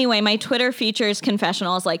 So anyway, my Twitter features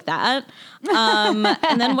confessionals like that.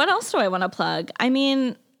 And then what else do I want to plug? I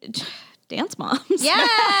mean, Dance Moms.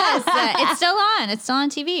 Yes. It's still on. It's still on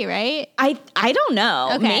TV, right? I don't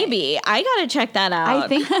know. Okay. Maybe. I got to check that out. I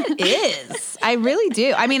think it is. I really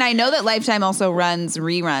do. I mean, I know that Lifetime also runs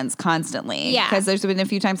reruns constantly. Yeah. Because there's been a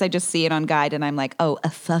few times I just see it on Guide and I'm like, oh,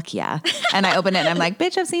 fuck yeah. And I open it and I'm like,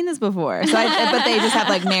 bitch, I've seen this before. But they just have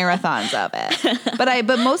like marathons of it.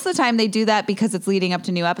 But most of the time they do that because it's leading up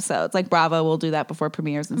to new episodes. Like Bravo will do that before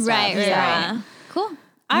premieres and stuff. Right. Yeah. Cool.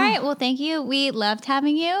 All right. Well, thank you. We loved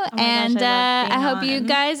having you. Oh and gosh, I hope you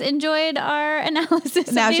guys enjoyed our analysis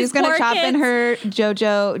now of these she's going to chop kids. in her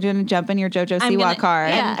JoJo, going to jump in your JoJo Siwa car.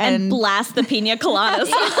 And blast the Pina Colada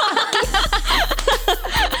song.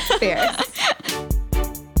 Fierce.